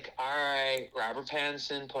it's like, all right, Robert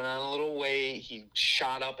Pattinson put on a little weight. He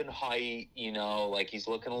shot up in height, like he's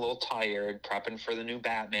looking a little tired, prepping for the new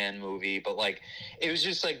Batman movie. But, like, it was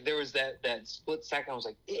just like, there was that split second. I was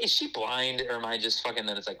like, is she blind or am I just fucking,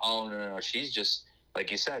 then it's like, oh, no. She's just,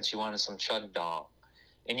 like you said, she wanted some chud dong.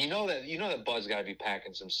 And you know that Bud's got to be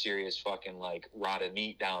packing some serious fucking, like, rotted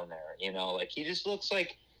meat down there, like he just looks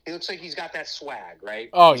like he's got that swag, right?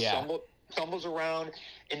 Oh, yeah. Stumbles around,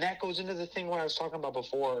 and that goes into the thing what I was talking about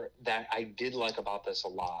before that I did like about this a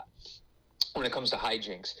lot when it comes to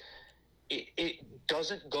hijinks. It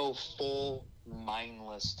doesn't go full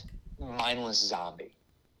mindless zombie.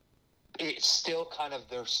 It's still kind of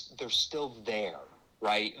they're still there,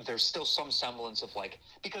 right? There's still some semblance of, like,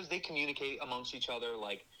 because they communicate amongst each other,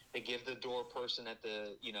 like they give the door person at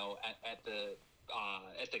the at the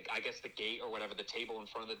I guess the gate or whatever, the table in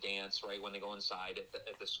front of the dance, right, when they go inside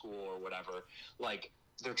at the school or whatever, like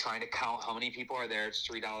they're trying to count how many people are there. It's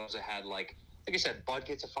 $3 a head. Like I said, Bud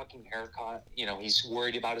gets a fucking haircut. He's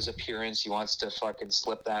worried about his appearance. He wants to fucking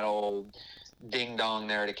slip that old ding dong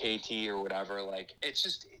there to KT or whatever. Like it's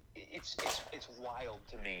just it's wild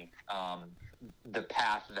to me, the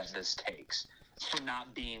path that this takes for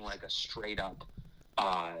not being like a straight up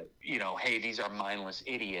hey, these are mindless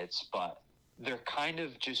idiots, but they're kind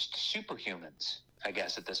of just superhumans, I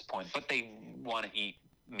guess, at this point. But they want to eat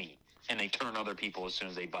meat, and they turn other people as soon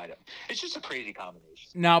as they bite them. It's just a crazy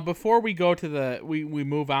combination. Now, before we go to we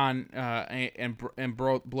move on and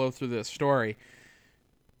blow through this story,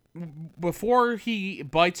 before he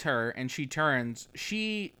bites her and she turns,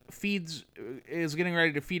 she is getting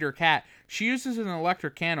ready to feed her cat. She uses an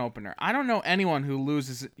electric can opener. I don't know anyone who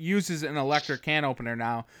uses an electric can opener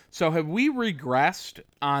now. So have we regressed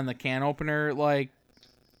on the can opener, like,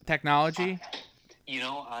 technology?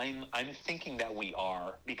 I'm thinking that we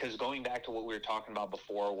are, because going back to what we were talking about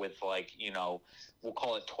before with, like, we'll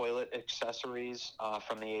call it toilet accessories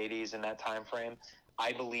from the 80s in that time frame.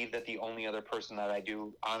 I believe that the only other person that I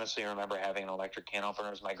do honestly remember having an electric can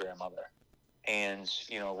opener is my grandmother. And,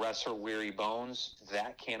 rest her weary bones,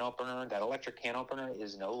 that electric can opener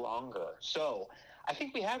is no longer. So I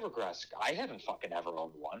think we have regressed. I haven't fucking ever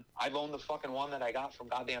owned one. I've owned the fucking one that I got from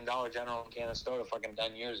goddamn Dollar General in Canastota fucking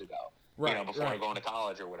 10 years ago. Right, before I go into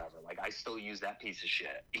college or whatever. Like, I still use that piece of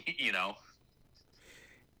shit,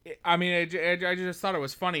 I mean, I just thought it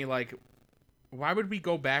was funny, like, why would we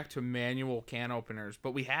go back to manual can openers?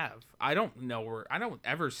 But we have. I don't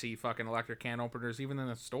ever see fucking electric can openers even in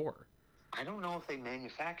a store. I don't know if they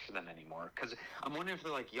manufacture them anymore, because I'm wondering if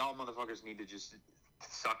they're like, y'all motherfuckers need to just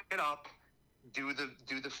suck it up, do the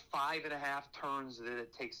 5.5 turns that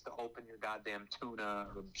it takes to open your goddamn tuna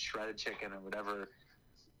or shredded chicken or whatever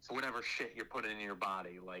shit you're putting in your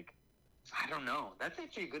body. Like, I don't know. That's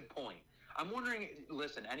actually a good point. I'm wondering,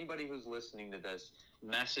 listen, anybody who's listening to this,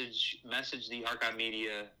 message the Archive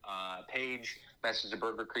Media page, message the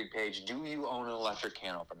Burger Creek page. Do you own an electric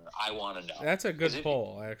can opener? I want to know. That's a good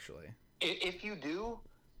poll, actually. If you do,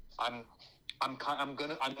 I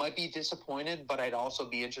might be disappointed, but I'd also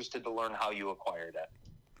be interested to learn how you acquired it.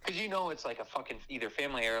 Because it's like a fucking either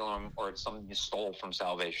family heirloom or it's something you stole from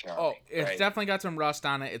Salvation Army. Oh, it's right? definitely got some rust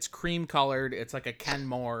on it. It's cream colored. It's like a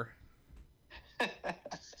Kenmore.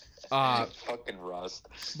 Fucking Rust.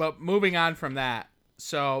 But moving on from that,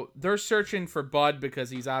 so they're searching for Bud because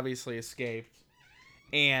he's obviously escaped,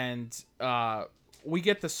 and we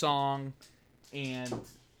get the song, and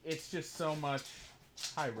it's just so much.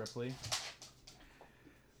 Hi, Ripley.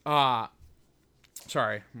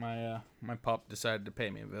 Sorry, my pup decided to pay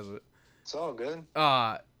me a visit. It's all good.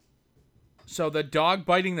 So the dog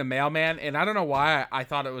biting the mailman, and I don't know why I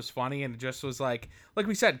thought it was funny, and it just was like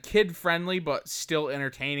we said, kid friendly, but still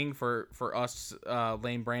entertaining for us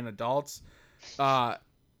lame brain adults.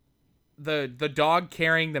 The dog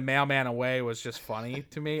carrying the mailman away was just funny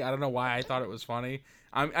to me. I don't know why I thought it was funny.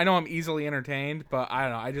 I know I'm easily entertained, but I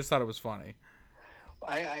don't know. I just thought it was funny.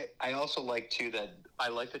 I also like too that I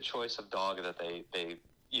like the choice of dog that they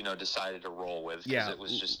decided to roll with, because it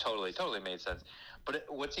was just totally made sense. But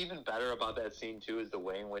what's even better about that scene too is the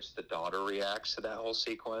way in which the daughter reacts to that whole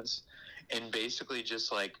sequence, and basically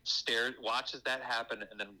just like watches that happen,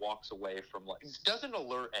 and then walks away from, like, doesn't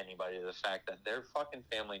alert anybody to the fact that their fucking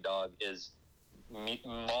family dog is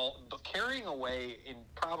carrying away and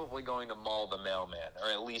probably going to maul the mailman,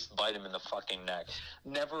 or at least bite him in the fucking neck.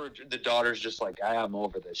 Never, the daughter's just like, I'm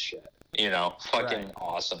over this shit. Fucking right.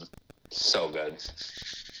 Awesome. So good.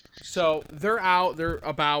 So they're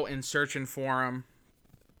about and searching for him.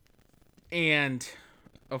 And,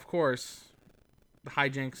 of course, the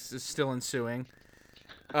hijinks is still ensuing.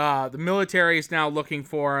 The military is now looking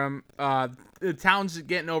for him. The town's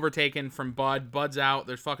getting overtaken from Bud. Bud's out.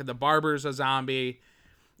 There's fucking the barber's a zombie.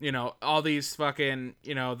 All these fucking,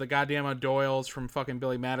 the goddamn O'Doyles from fucking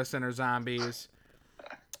Billy Madison are zombies.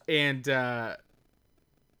 And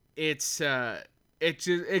it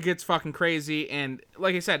gets fucking crazy. And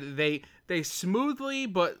like I said, they smoothly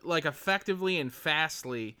but like effectively and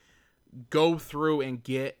fastly go through and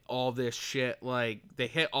get all this shit. Like, they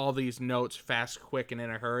hit all these notes fast, quick, and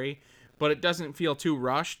in a hurry, but it doesn't feel too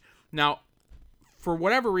rushed. Now, for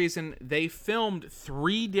whatever reason, they filmed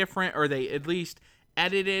they at least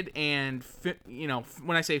edited and,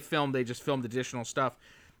 when I say filmed, they just filmed additional stuff.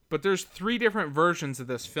 But there's 3 different versions of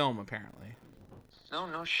this film, apparently.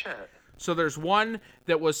 No shit. So there's one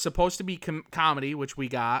that was supposed to be comedy, which we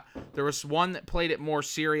got. There was one that played it more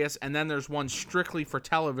serious, and then there's one strictly for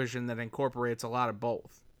television that incorporates a lot of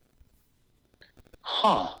both.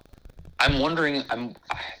 Huh. I'm wondering.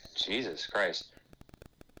 Jesus Christ.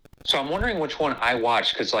 So I'm wondering which one I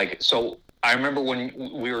watched, because I remember when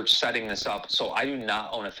we were setting this up. So I do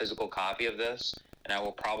not own a physical copy of this, and I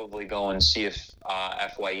will probably go and see if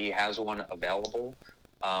FYE has one available.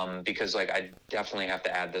 Because I definitely have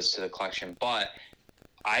to add this to the collection. But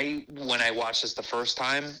when I watched this the first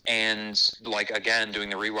time, and again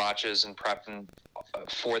doing the rewatches and prepping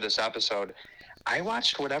for this episode, I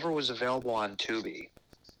watched whatever was available on Tubi.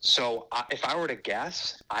 So if I were to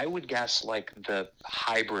guess, I would guess the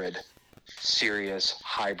hybrid, serious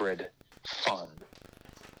hybrid fun,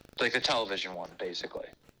 like the television one, basically.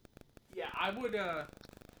 Yeah, I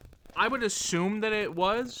would assume that it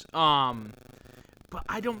was. But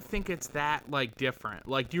I don't think it's that, different.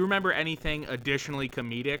 Do you remember anything additionally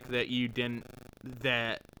comedic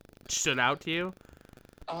that stood out to you?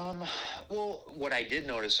 Well, what I did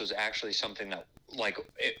notice was actually something that,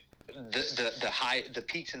 the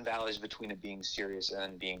peaks and valleys between it being serious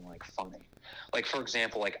and being, funny. For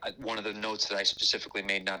example, one of the notes that I specifically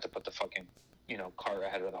made, not to put the fucking, cart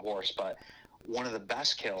ahead of the horse, but one of the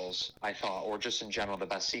best kills, I thought, or just in general, the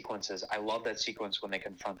best sequences, I love that sequence when they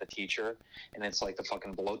confront the teacher, and it's the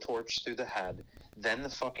fucking blowtorch through the head, then the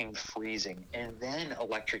fucking freezing, and then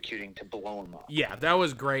electrocuting to blow him up. Yeah, that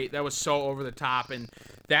was great. That was so over the top, and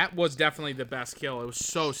that was definitely the best kill. It was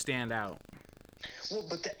so standout. Well,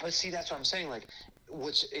 but see, that's what I'm saying.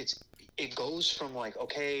 It goes from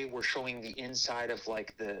okay, we're showing the inside of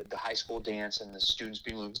the high school dance and the students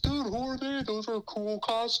being like, dude, who are they? Those are cool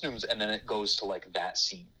costumes. And then it goes to that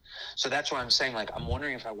scene. So that's what I'm saying. I'm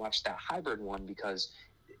wondering if I watched that hybrid one, because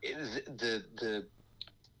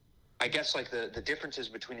I guess the differences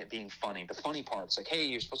between it being funny. The funny part's hey,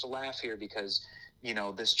 you're supposed to laugh here because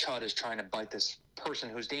this chud is trying to bite this person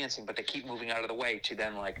who's dancing, but they keep moving out of the way, to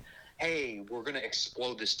then hey, we're gonna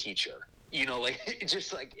explode this teacher. It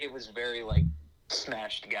just it was very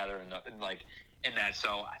smashed together in that.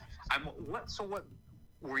 So what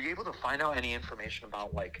were you able to find out any information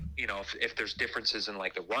about if there's differences in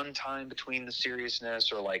the runtime between the seriousness,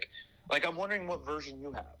 or I'm wondering what version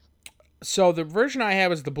you have. So the version I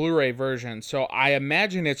have is the Blu-ray version. So I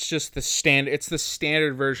imagine it's just the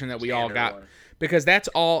standard version that we all got, because that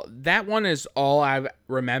one is all I've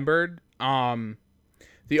remembered.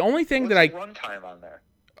 The only thing What's that the runtime on there?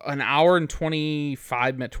 An hour and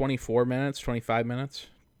 25 minutes.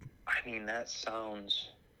 I mean, that sounds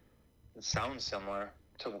It sounds similar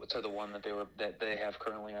to the one that they have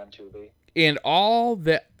currently on Tubi. And all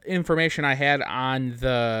the information I had on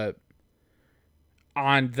the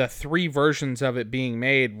 3 versions of it being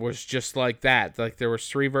made was just like that. Like there was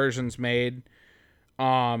 3 versions made.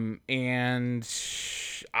 And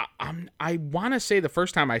I want to say the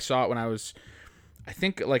first time I saw it when I was, I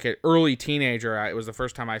think like an early teenager, it was the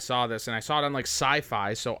first time I saw this, and I saw it on like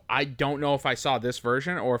Sci-Fi. So I don't know if I saw this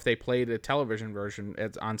version or if they played a television version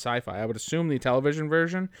on Sci-Fi. I would assume the television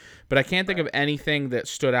version, but I can't think of anything that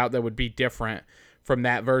stood out that would be different from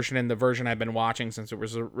that version and the version I've been watching since it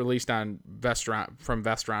was released on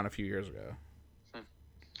Vestron a few years ago.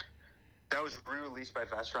 That was re-released by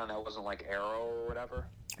Vestron. That wasn't like Arrow or whatever.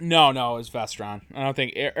 No, it was Vestron. I don't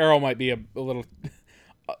think Arrow might be a little.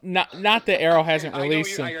 Not that Arrow hasn't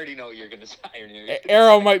released. I already know what you're gonna say.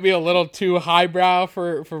 Arrow might be a little too highbrow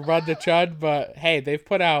for Bud the Chud, but hey,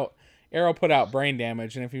 Arrow put out Brain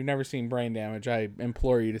Damage, and if you've never seen Brain Damage, I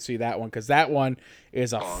implore you to see that one because that one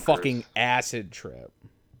is a fucking acid trip.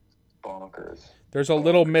 Bonkers. There's a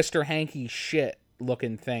little Mr. Hanky shit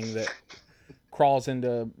looking thing that crawls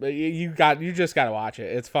into. You just gotta watch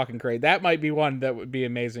it. It's fucking great. That might be one that would be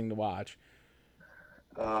amazing to watch.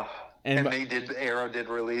 And Arrow did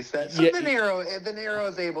release that. So yeah, then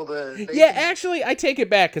Arrow's able to. Actually, I take it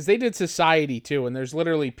back because they did Society too, and there's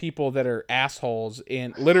literally people that are assholes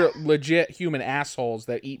legit human assholes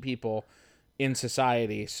that eat people in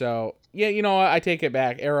Society. So yeah, you know what? I take it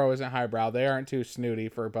back. Arrow isn't highbrow. They aren't too snooty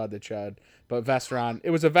for Bud the Chud, but Vestron. It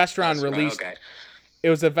was a Vestron released. Okay. It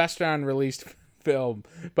was a Vestron released film,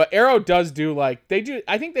 but Arrow does do like they do.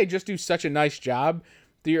 I think they just do such a nice job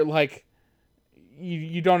that you're like.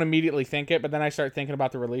 You don't immediately think it, but then I start thinking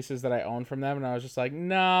about the releases that I own from them, and I was just like,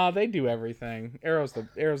 no, they do everything. Arrow's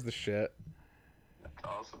the shit. That's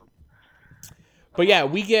awesome. But yeah,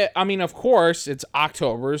 of course, it's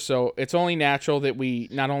October, so it's only natural that we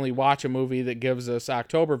not only watch a movie that gives us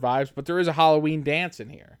October vibes, but there is a Halloween dance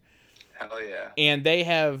in here. Hell yeah. And they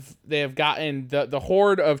have gotten, the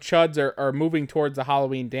horde of chuds are moving towards the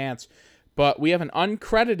Halloween dance, but we have an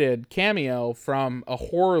uncredited cameo from a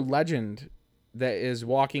horror legend that is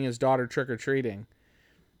walking his daughter trick-or-treating,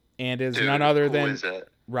 and is none other than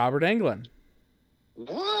Robert Englund.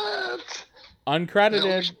 What? Uncredited.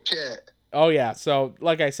 No shit. Oh yeah. So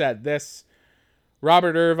like I said, this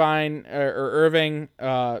Robert Irvine or Irving,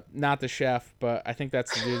 not the chef, but I think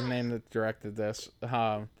that's the dude's name that directed this.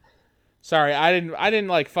 Sorry, I didn't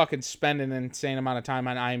like fucking spend an insane amount of time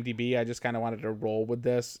on IMDb. I just kind of wanted to roll with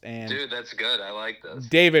this. And dude, that's good. I like this.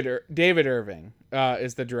 David Irving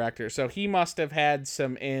is the director, so he must have had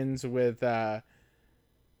some ins with Robert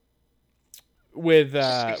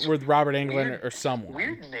Englund or someone.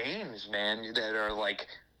 Weird names, man, that are like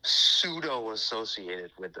pseudo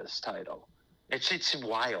associated with this title. It's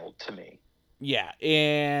wild to me. Yeah,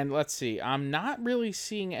 and let's see. I'm not really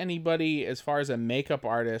seeing anybody as far as a makeup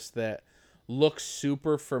artist that looks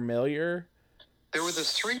super familiar. There were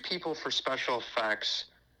those 3 people for special effects,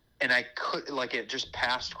 and I could, like, it just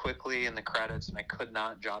passed quickly in the credits, and I could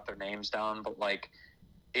not jot their names down, but, like,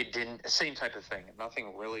 it didn't, same type of thing.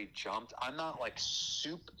 Nothing really jumped. I'm not, like,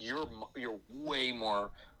 you're way more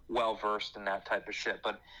well-versed in that type of shit,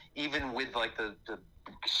 but even with, like, the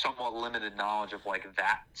somewhat limited knowledge of, like,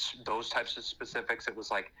 those types of specifics, it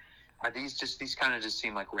was like, are these kind of just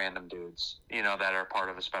seem like random dudes, you know, that are part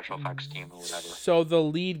of a special effects team or whatever. So the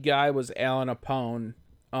lead guy was Alan Apone,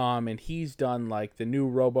 and he's done like the new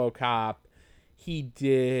RoboCop. He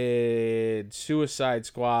did Suicide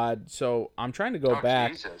Squad. So I'm trying to go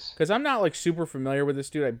back because I'm not like super familiar with this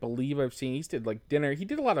dude. I believe I've seen he did like Dinner. He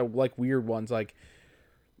did a lot of like weird ones like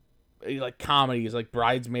comedies like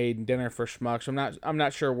Bridesmaid and Dinner for Schmucks. I'm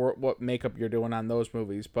not sure what makeup you're doing on those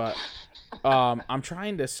movies, but I'm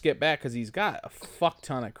trying to skip back because he's got a fuck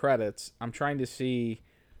ton of credits. I'm trying to see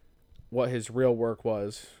what his real work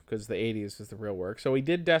was because the 80s is the real work. So he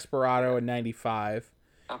did Desperado in 95.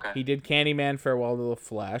 Okay. He did Candyman Farewell to the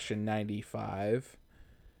Flesh in 95.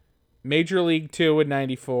 Major League 2 in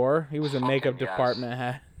 94. He was a makeup department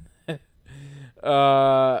head.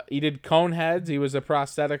 He did Coneheads. He was a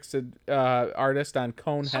prosthetics artist on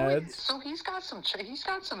Coneheads. So he's got some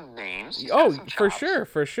names. For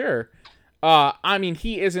sure. I mean,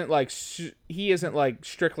 he isn't like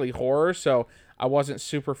strictly horror, so I wasn't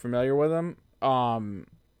super familiar with him.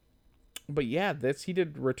 But yeah, he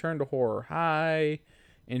did Return to Horror High,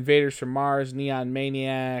 Invaders from Mars, Neon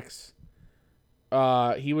Maniacs.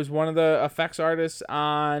 He was one of the effects artists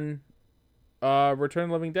on Return of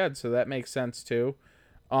the Living Dead, so that makes sense too.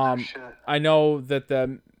 I know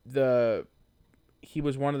that he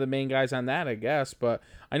was one of the main guys on that, I guess, but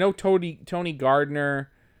I know Tony Gardner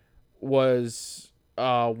was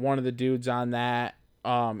one of the dudes on that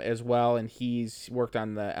as well, and he's worked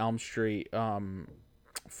on the Elm Street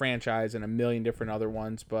franchise and a million different other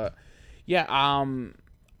ones. But yeah, I'm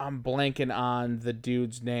blanking on the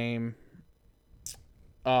dude's name.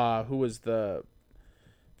 Who was the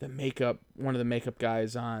makeup, one of the makeup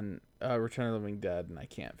guys on Return of the Living Dead, and I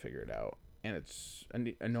can't figure it out, and it's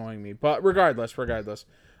annoying me. But regardless.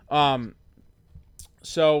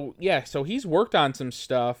 So yeah, so he's worked on some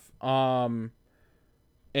stuff.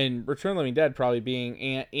 And Return of the Living Dead probably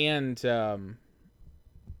being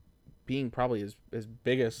being probably his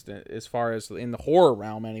biggest as far as in the horror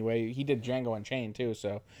realm anyway. He did Django Unchained too,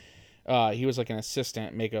 so he was like an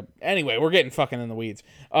assistant makeup. Anyway, we're getting fucking in the weeds.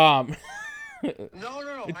 No.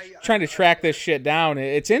 Trying to track this shit down.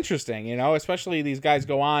 It's interesting, you know, especially these guys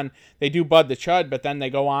go on, they do Bud the Chud, but then they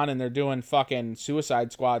go on and they're doing fucking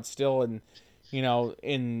Suicide Squad still, and you know,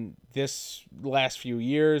 in this last few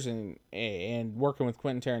years and working with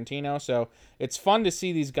Quentin Tarantino. So it's fun to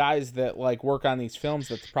see these guys that like work on these films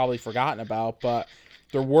that's probably forgotten about, but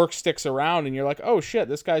their work sticks around and you're like, oh shit,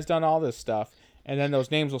 this guy's done all this stuff. And then those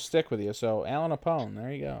names will stick with you. So Alan Apone,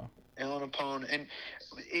 there you go. Alan Apone. And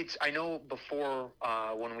I know before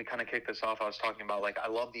when we kind of kicked this off, I was talking about like, I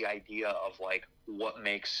love the idea of like what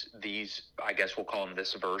makes these, I guess we'll call them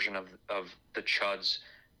this version of the Chuds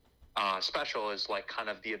special, is like kind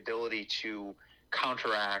of the ability to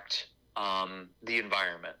counteract the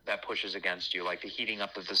environment that pushes against you, like the heating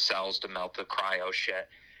up of the cells to melt the cryo shit.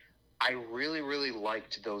 I really, really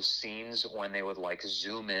liked those scenes when they would like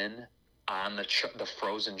zoom in on the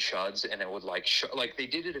frozen Chuds, and it would like like they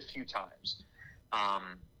did it a few times.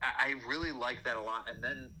 I really liked that a lot. And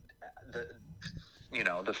then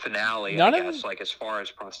the finale, like as far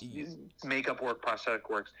as makeup work, prosthetic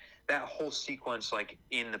works, that whole sequence, like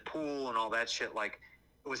in the pool and all that shit, like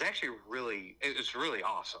it was really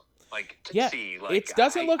awesome. Like to see, like it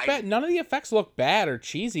doesn't look bad. None of the effects look bad or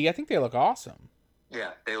cheesy. I think they look awesome.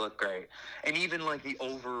 Yeah, they look great. And even like I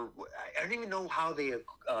don't even know how they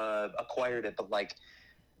acquired it, but like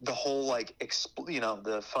the whole like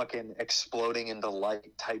the fucking exploding into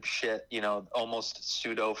light type shit, almost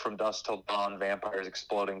pseudo From Dusk Till Dawn vampires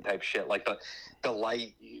exploding type shit, like the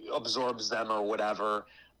light absorbs them or whatever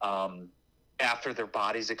after their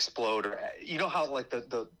bodies explode, or how like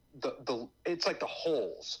the it's like the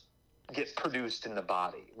holes get produced in the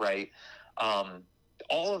body, right?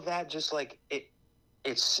 All of that, just like it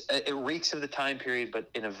reeks of the time period, but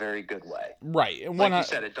in a very good way. Right. And like you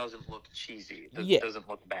said, it doesn't look cheesy. It doesn't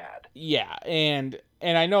look bad. Yeah, and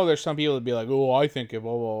I know there's some people that be like, oh, I think it,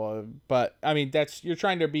 blah, blah, blah. But, I mean, you're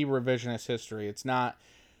trying to be revisionist history. It's not,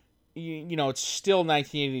 it's still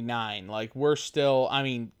 1989. Like, we're still, I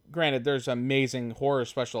mean, granted, there's amazing horror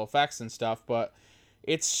special effects and stuff, but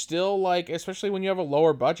it's still, like, especially when you have a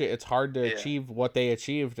lower budget, it's hard to achieve what they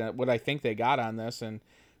achieved, what I think they got on this, and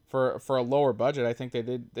for a lower budget, I think they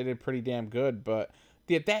did pretty damn good. But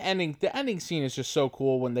the ending scene is just so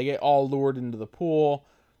cool when they get all lured into the pool,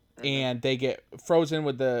 and they get frozen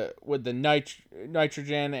with the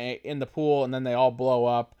nitrogen in the pool, and then they all blow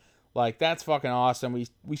up. Like, that's fucking awesome.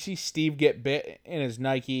 We see Steve get bit in his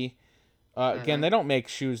Nike. Again, they don't make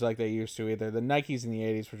shoes like they used to either. The Nikes in the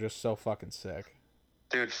 80s were just so fucking sick.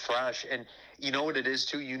 Dude, fresh. And you know what it is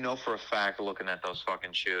too? For a fact, looking at those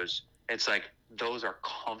fucking shoes, it's like those are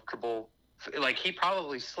comfortable. Like, he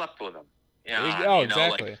probably slept with them. Yeah.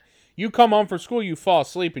 Exactly. Like, you come home from school, you fall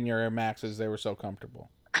asleep in your Air Maxes. They were so comfortable.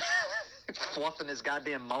 Fluffing his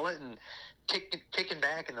goddamn mullet and kicking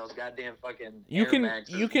back in those goddamn fucking Air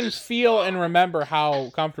Maxes. You can feel and remember how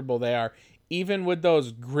comfortable they are, even with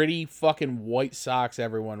those gritty fucking white socks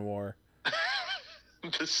everyone wore.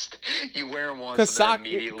 You wear them once and they're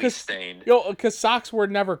immediately stained. Because socks were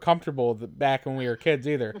never comfortable back when we were kids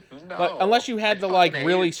either. No, but unless you had the like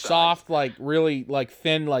really soft, like really like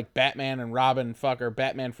thin, like Batman and Robin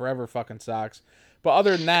Batman Forever fucking socks. But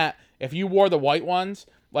other than that, if you wore the white ones,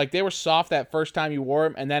 like they were soft that first time you wore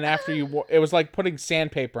them, and then after you wore, it was like putting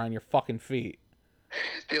sandpaper on your fucking feet.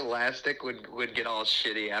 The elastic would get all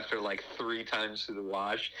shitty after like 3 times through the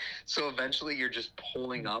wash. So eventually you're just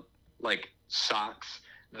pulling up like socks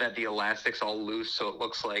that the elastic's all loose, so it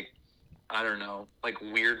looks like, I don't know, like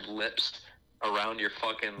weird lips around your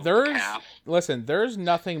fucking calf. Listen, there's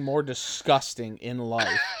nothing more disgusting in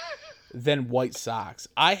life than white socks.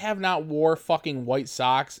 I have not wore fucking white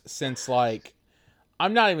socks since, like,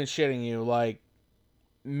 I'm not even shitting you, like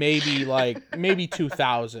maybe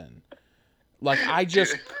 2000. Like, I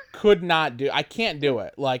just could not do, I can't do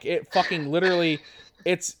it. Like, it fucking literally,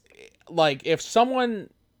 it's like if someone,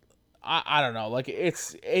 I don't know. Like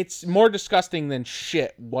it's more disgusting than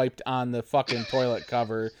shit wiped on the fucking toilet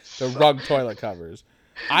cover, the rug toilet covers.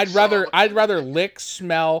 I'd rather lick,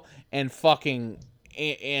 smell, and fucking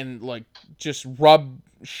and like just rub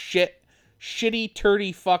shitty,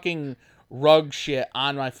 turdy fucking rug shit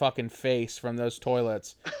on my fucking face from those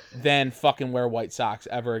toilets than fucking wear white socks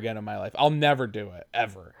ever again in my life. I'll never do it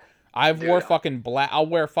ever. I'll wear fucking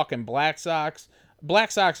black socks.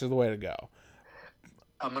 Black socks is the way to go.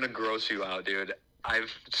 I'm gonna gross you out, dude.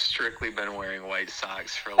 I've strictly been wearing white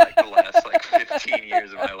socks for like the last like 15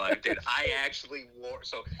 years of my life, dude. I actually wore.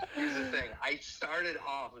 So here's the thing. I started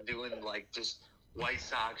off doing like just white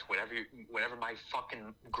socks, whatever my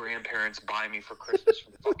fucking grandparents buy me for Christmas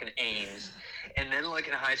from fucking Ames. And then like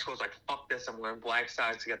in high school, I was like, fuck this. I'm wearing black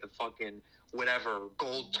socks. I got the fucking whatever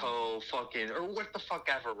gold toe fucking or what the fuck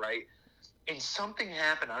ever, right? And something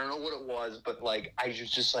happened. I don't know what it was, but like I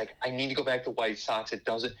was just like, I need to go back to white socks. It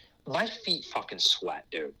doesn't. My feet fucking sweat,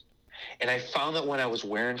 dude. And I found that when I was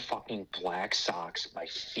wearing fucking black socks, my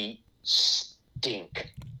feet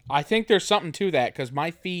stink. I think there's something to that because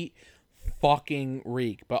my feet fucking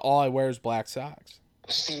reek, but all I wear is black socks.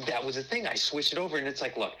 See, that was the thing. I switched it over, and it's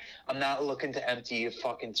like, look, I'm not looking to empty a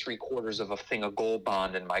fucking 3/4 of a thing of Gold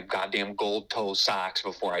Bond in my goddamn gold toe socks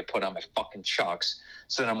before I put on my fucking Chucks.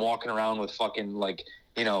 So then I'm walking around with fucking, like,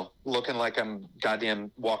 you know, looking like I'm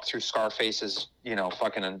goddamn walked through Scarface's, you know,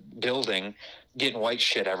 fucking building, getting white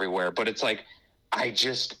shit everywhere. But it's like,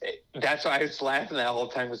 that's why I was laughing that whole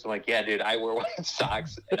time. Was like, yeah, dude, I wear white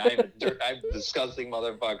socks, and I'm a disgusting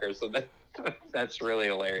motherfucker. So that's really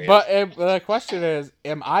hilarious. But the question is,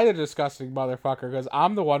 am I the disgusting motherfucker? Because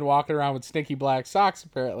I'm the one walking around with stinky black socks,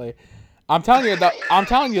 apparently. I'm telling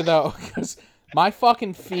you though, because my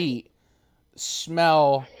fucking feet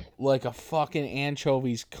smell like a fucking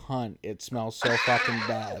anchovies cunt. It smells so fucking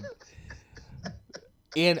bad.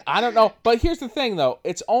 And I don't know, but here's the thing though.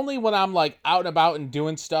 It's only when I'm like out and about and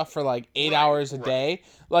doing stuff for like 8 hours a day.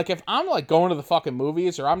 Like if I'm like going to the fucking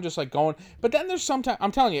movies or I'm just like going, but then there's sometimes,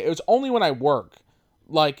 I'm telling you, it was only when I work.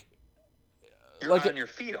 Like, you're on your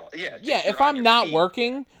feet all, yeah, if I'm not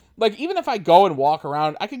working, like even if I go and walk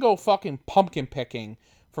around, I could go fucking pumpkin picking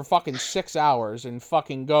for fucking 6 hours and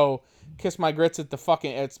fucking go kiss my grits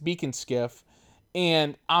at Beacon Skiff.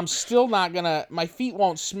 And I'm still not gonna, my feet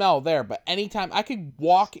won't smell there, but anytime I could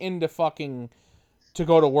walk into fucking, to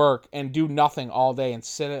go to work and do nothing all day and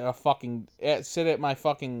sit at my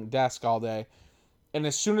fucking desk all day. And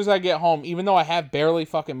as soon as I get home, even though I have barely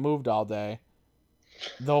fucking moved all day,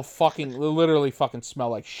 they'll literally fucking smell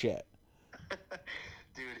like shit.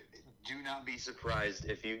 Dude, do not be surprised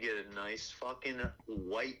if you get a nice fucking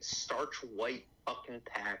starch white fucking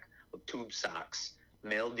pack of tube socks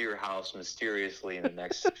mailed to your house mysteriously in the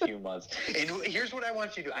next few months. And here's what I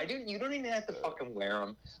want you to do. You don't even have to fucking wear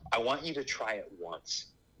them. I want you to try it once.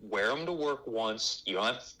 Wear them to work once. You don't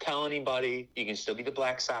have to tell anybody. You can still be the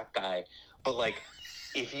black sock guy. But like,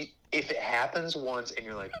 if it happens once and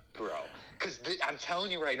you're like, bro, because I'm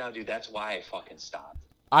telling you right now, dude, that's why I fucking stopped.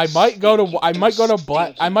 I might go to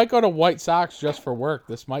white socks just for work.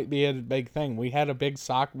 This might be a big thing. We just had a big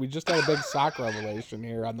sock revelation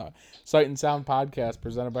here on the Sight and Sound podcast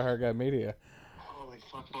presented by Heart God Media. Holy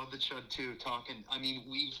fuck, Bud the Chud too, talking. I mean,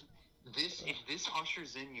 if this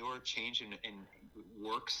ushers in your change in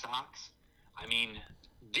work socks, I mean,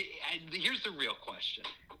 here's the real question.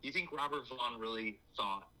 You think Robert Vaughn really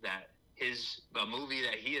thought that a movie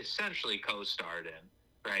that he essentially co-starred in,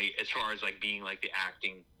 right, as far as like being like the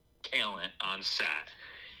acting talent on set,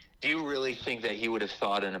 do you really think that he would have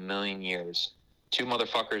thought in a million years two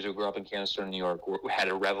motherfuckers who grew up in Canastota, New York had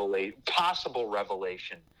a possible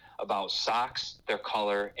revelation about socks, their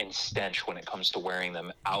color, and stench when it comes to wearing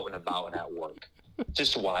them out and about and at work?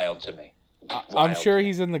 Just wild to me. I'm sure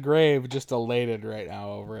he's in the grave just elated right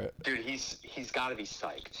now over it. Dude, he's got to be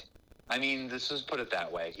psyched. I mean, put it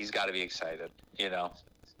that way. He's got to be excited, you know?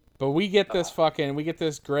 But we get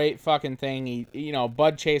this great fucking thing.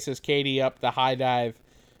 Bud chases Katie up the high dive.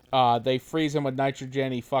 They freeze him with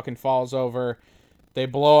nitrogen. He fucking falls over. They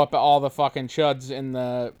blow up all the fucking chuds in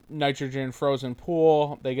the nitrogen frozen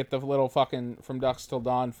pool. They get the little fucking from dusk till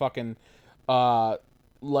dawn fucking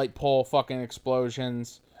light pole fucking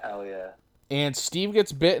explosions. Hell yeah. And Steve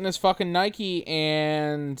gets bit in his fucking Nike,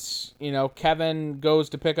 and Kevin goes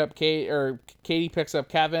to pick up Kate, or Katie picks up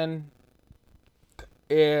Kevin.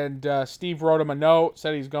 And Steve wrote him a note,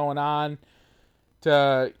 said he's going on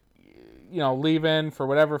to, leaving for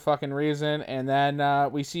whatever fucking reason. And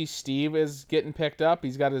then we see Steve is getting picked up.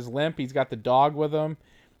 He's got his limp. He's got the dog with him.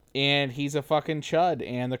 And he's a fucking chud.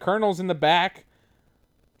 And the Colonel's in the back,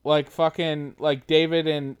 like fucking, like David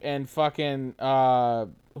and fucking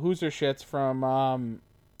Hoosier shits from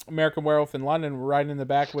American Werewolf in London were riding in the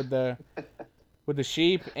back with the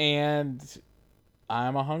sheep, and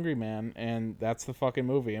I'm a hungry man, and that's the fucking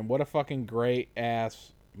movie. And what a fucking great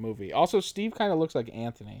ass movie. Also, Steve kind of looks like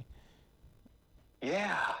Anthony.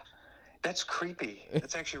 Yeah, that's creepy.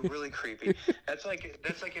 That's actually really creepy. That's like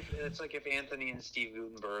if Anthony and Steve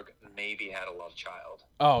Guttenberg maybe had a love child.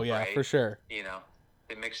 Oh yeah, right? for sure. You know,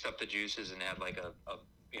 they mixed up the juices and had like a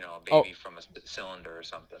baby from a cylinder or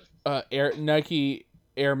something. Nike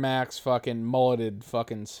Air Max fucking mulleted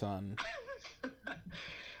fucking son.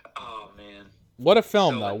 Oh man. What a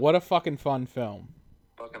film though. What a fucking fun film.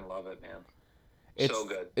 Fucking love it, man. It's so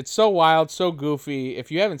good. It's so wild, so goofy.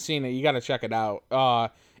 If you haven't seen it, you got to check it out.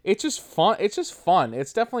 It's just fun.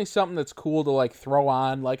 It's definitely something that's cool to like throw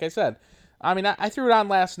on. Like I said, I mean, I threw it on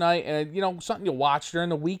last night, and something to watch during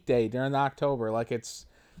the weekday during the October. Like it's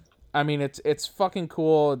fucking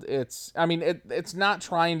cool. It's not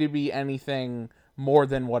trying to be anything more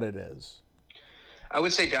than what it is. I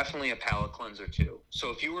would say definitely a palate cleanser too.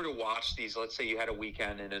 So if you were to watch these, let's say you had a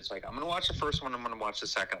weekend and it's like, I'm going to watch the first one, I'm going to watch the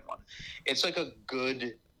second one. It's like a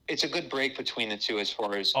good break between the two as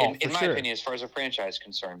far as, in my opinion, as far as a franchise is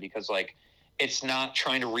concerned, because like, it's not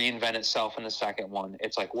trying to reinvent itself in the second one.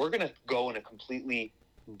 It's like, we're going to go in a completely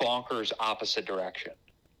bonkers opposite direction.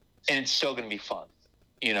 And it's still going to be fun.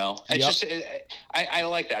 It's I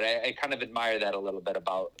like that. I kind of admire that a little bit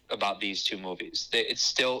about these two movies. It's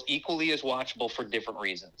still equally as watchable for different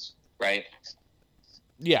reasons, right?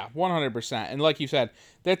 Yeah, 100%. And like you said,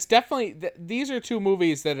 that's definitely these are two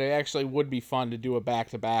movies that it actually would be fun to do a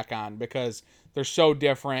back-to-back on because they're so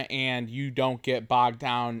different and you don't get bogged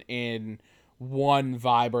down in one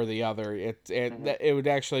vibe or the other. It would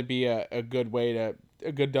actually be a good way to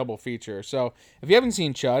a good double feature. So if you haven't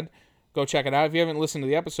seen Chud, go check it out. If you haven't listened to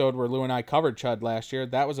the episode where Lou and I covered Chud last year,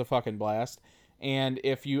 that was a fucking blast. And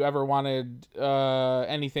if you ever wanted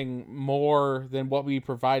anything more than what we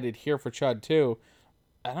provided here for Chud 2,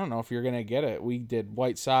 I don't know if you're going to get it. We did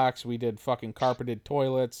white socks. We did fucking carpeted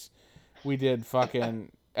toilets. We did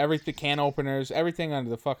fucking everything, can openers, everything under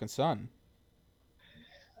the fucking sun.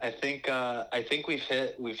 I think we've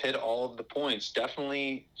hit all of the points.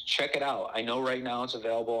 Definitely check it out. I know right now it's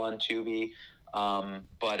available on Tubi.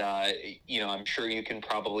 But I'm sure you can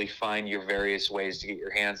probably find your various ways to get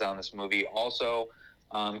your hands on this movie. Also,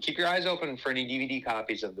 keep your eyes open for any DVD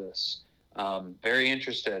copies of this. Very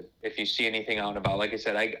interested if you see anything out and about. Like I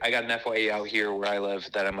said, I got an FYE out here where I live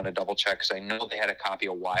that I'm going to double check because I know they had a copy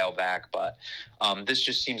a while back, but this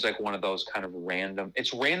just seems like one of those kind of random.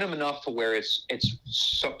 It's random enough to where it's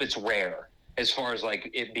rare as far as like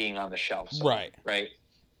it being on the shelf. Right.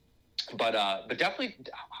 But definitely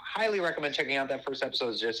highly recommend checking out that first episode,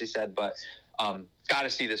 as Jesse said. But got to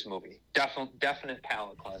see this movie. Definite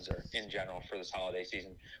palate cleanser in general for this holiday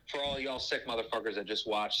season. For all y'all sick motherfuckers that just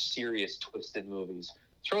watch serious twisted movies,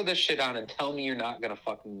 throw this shit on and tell me you're not gonna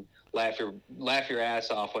fucking laugh your ass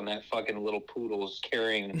off when that fucking little poodle's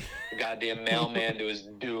carrying the goddamn mailman to his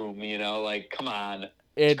doom. Like, come on,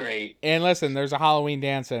 it's great. And listen, there's a Halloween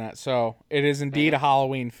dance in it, so it is indeed a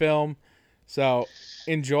Halloween film. So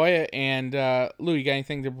enjoy it. And Lou, you got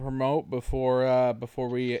anything to promote before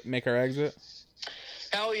we make our exit?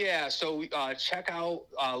 Hell yeah. So check out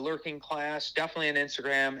Lurking Class. Definitely on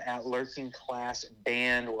Instagram at Lurking Class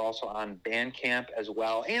Band. We're also on Bandcamp as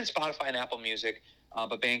well, and Spotify and Apple Music.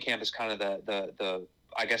 But Bandcamp is kind of the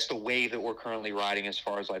I guess the wave that we're currently riding as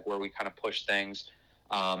far as like where we kind of push things.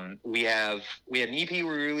 We had an EP we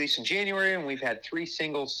released in January, and we've had 3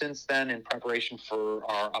 singles since then in preparation for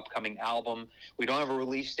our upcoming album. We don't have a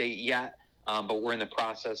release date yet, but we're in the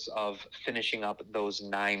process of finishing up those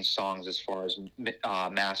 9 songs as far as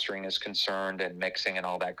mastering is concerned and mixing and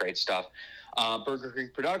all that great stuff. Burger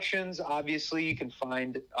Creek Productions, obviously, you can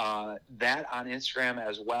find that on Instagram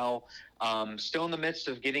as well. Still in the midst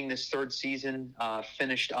of getting this 3rd season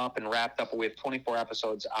finished up and wrapped up. We have 24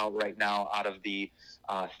 episodes out right now out of the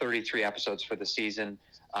 33 episodes for the season.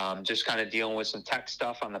 Just kind of dealing with some tech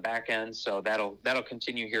stuff on the back end, so that'll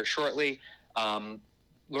continue here shortly.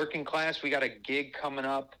 Lurking Class, we got a gig coming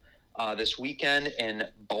up this weekend in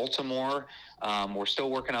Baltimore. We're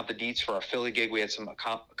still working out the deets for our Philly gig. We had some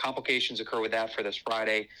complications occur with that for this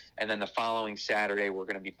Friday, and then the following Saturday we're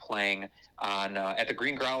going to be playing on at the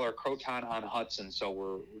Green Growler Croton on Hudson. So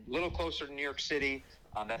we're a little closer to New York City,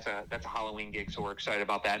 That's a Halloween gig, so we're excited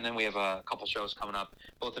about that. And then we have a couple shows coming up,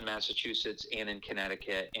 both in Massachusetts and in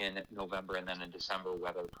Connecticut in November, and then in December,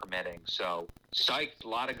 weather permitting. So psyched, a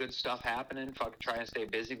lot of good stuff happening. Fucking try and stay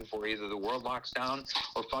busy before either the world locks down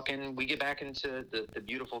or fucking we get back into the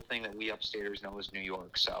beautiful thing that we upstaters know as New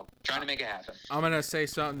York. So trying to make it happen. I'm gonna say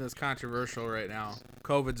something that's controversial right now.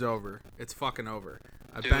 COVID's over. It's fucking over.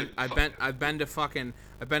 I've been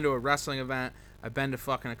to a wrestling event. I've been to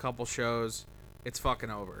fucking a couple shows. It's fucking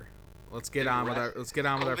over. Let's get on with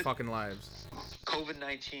our fucking lives.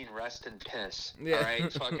 COVID-19, rest and piss. Yeah. All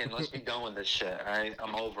right, fucking let's be done with this shit. All right,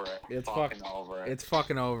 I'm over it. It's fucking over it. It's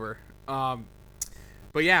fucking over.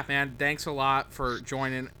 But yeah, man, thanks a lot for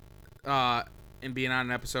joining and being on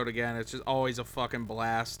an episode again. It's just always a fucking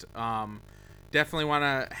blast. Definitely want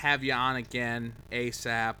to have you on again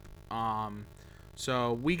ASAP.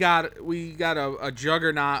 So we got a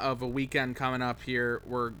juggernaut of a weekend coming up here.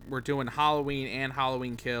 We're doing Halloween and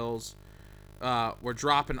Halloween Kills. We're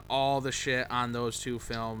dropping all the shit on those two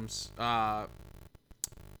films.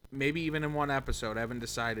 Maybe even in one episode. I haven't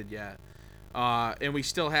decided yet. And we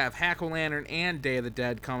still have Hack-O-Lantern and Day of the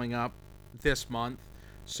Dead coming up this month.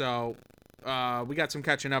 So we got some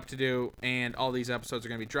catching up to do, and all these episodes are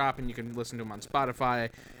going to be dropping. You can listen to them on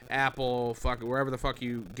Spotify, Apple, wherever the fuck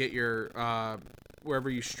you get your...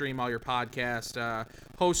 wherever you stream all your podcasts.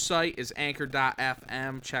 Host site is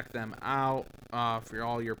anchor.fm. Check them out for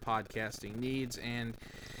all your podcasting needs. And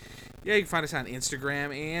yeah, you can find us on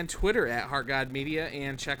Instagram and Twitter at HeartGod Media.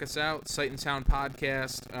 And check us out, Sight and Sound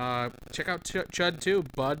Podcast. Check out Chud too,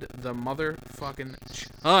 Bud the motherfucking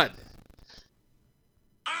Chud.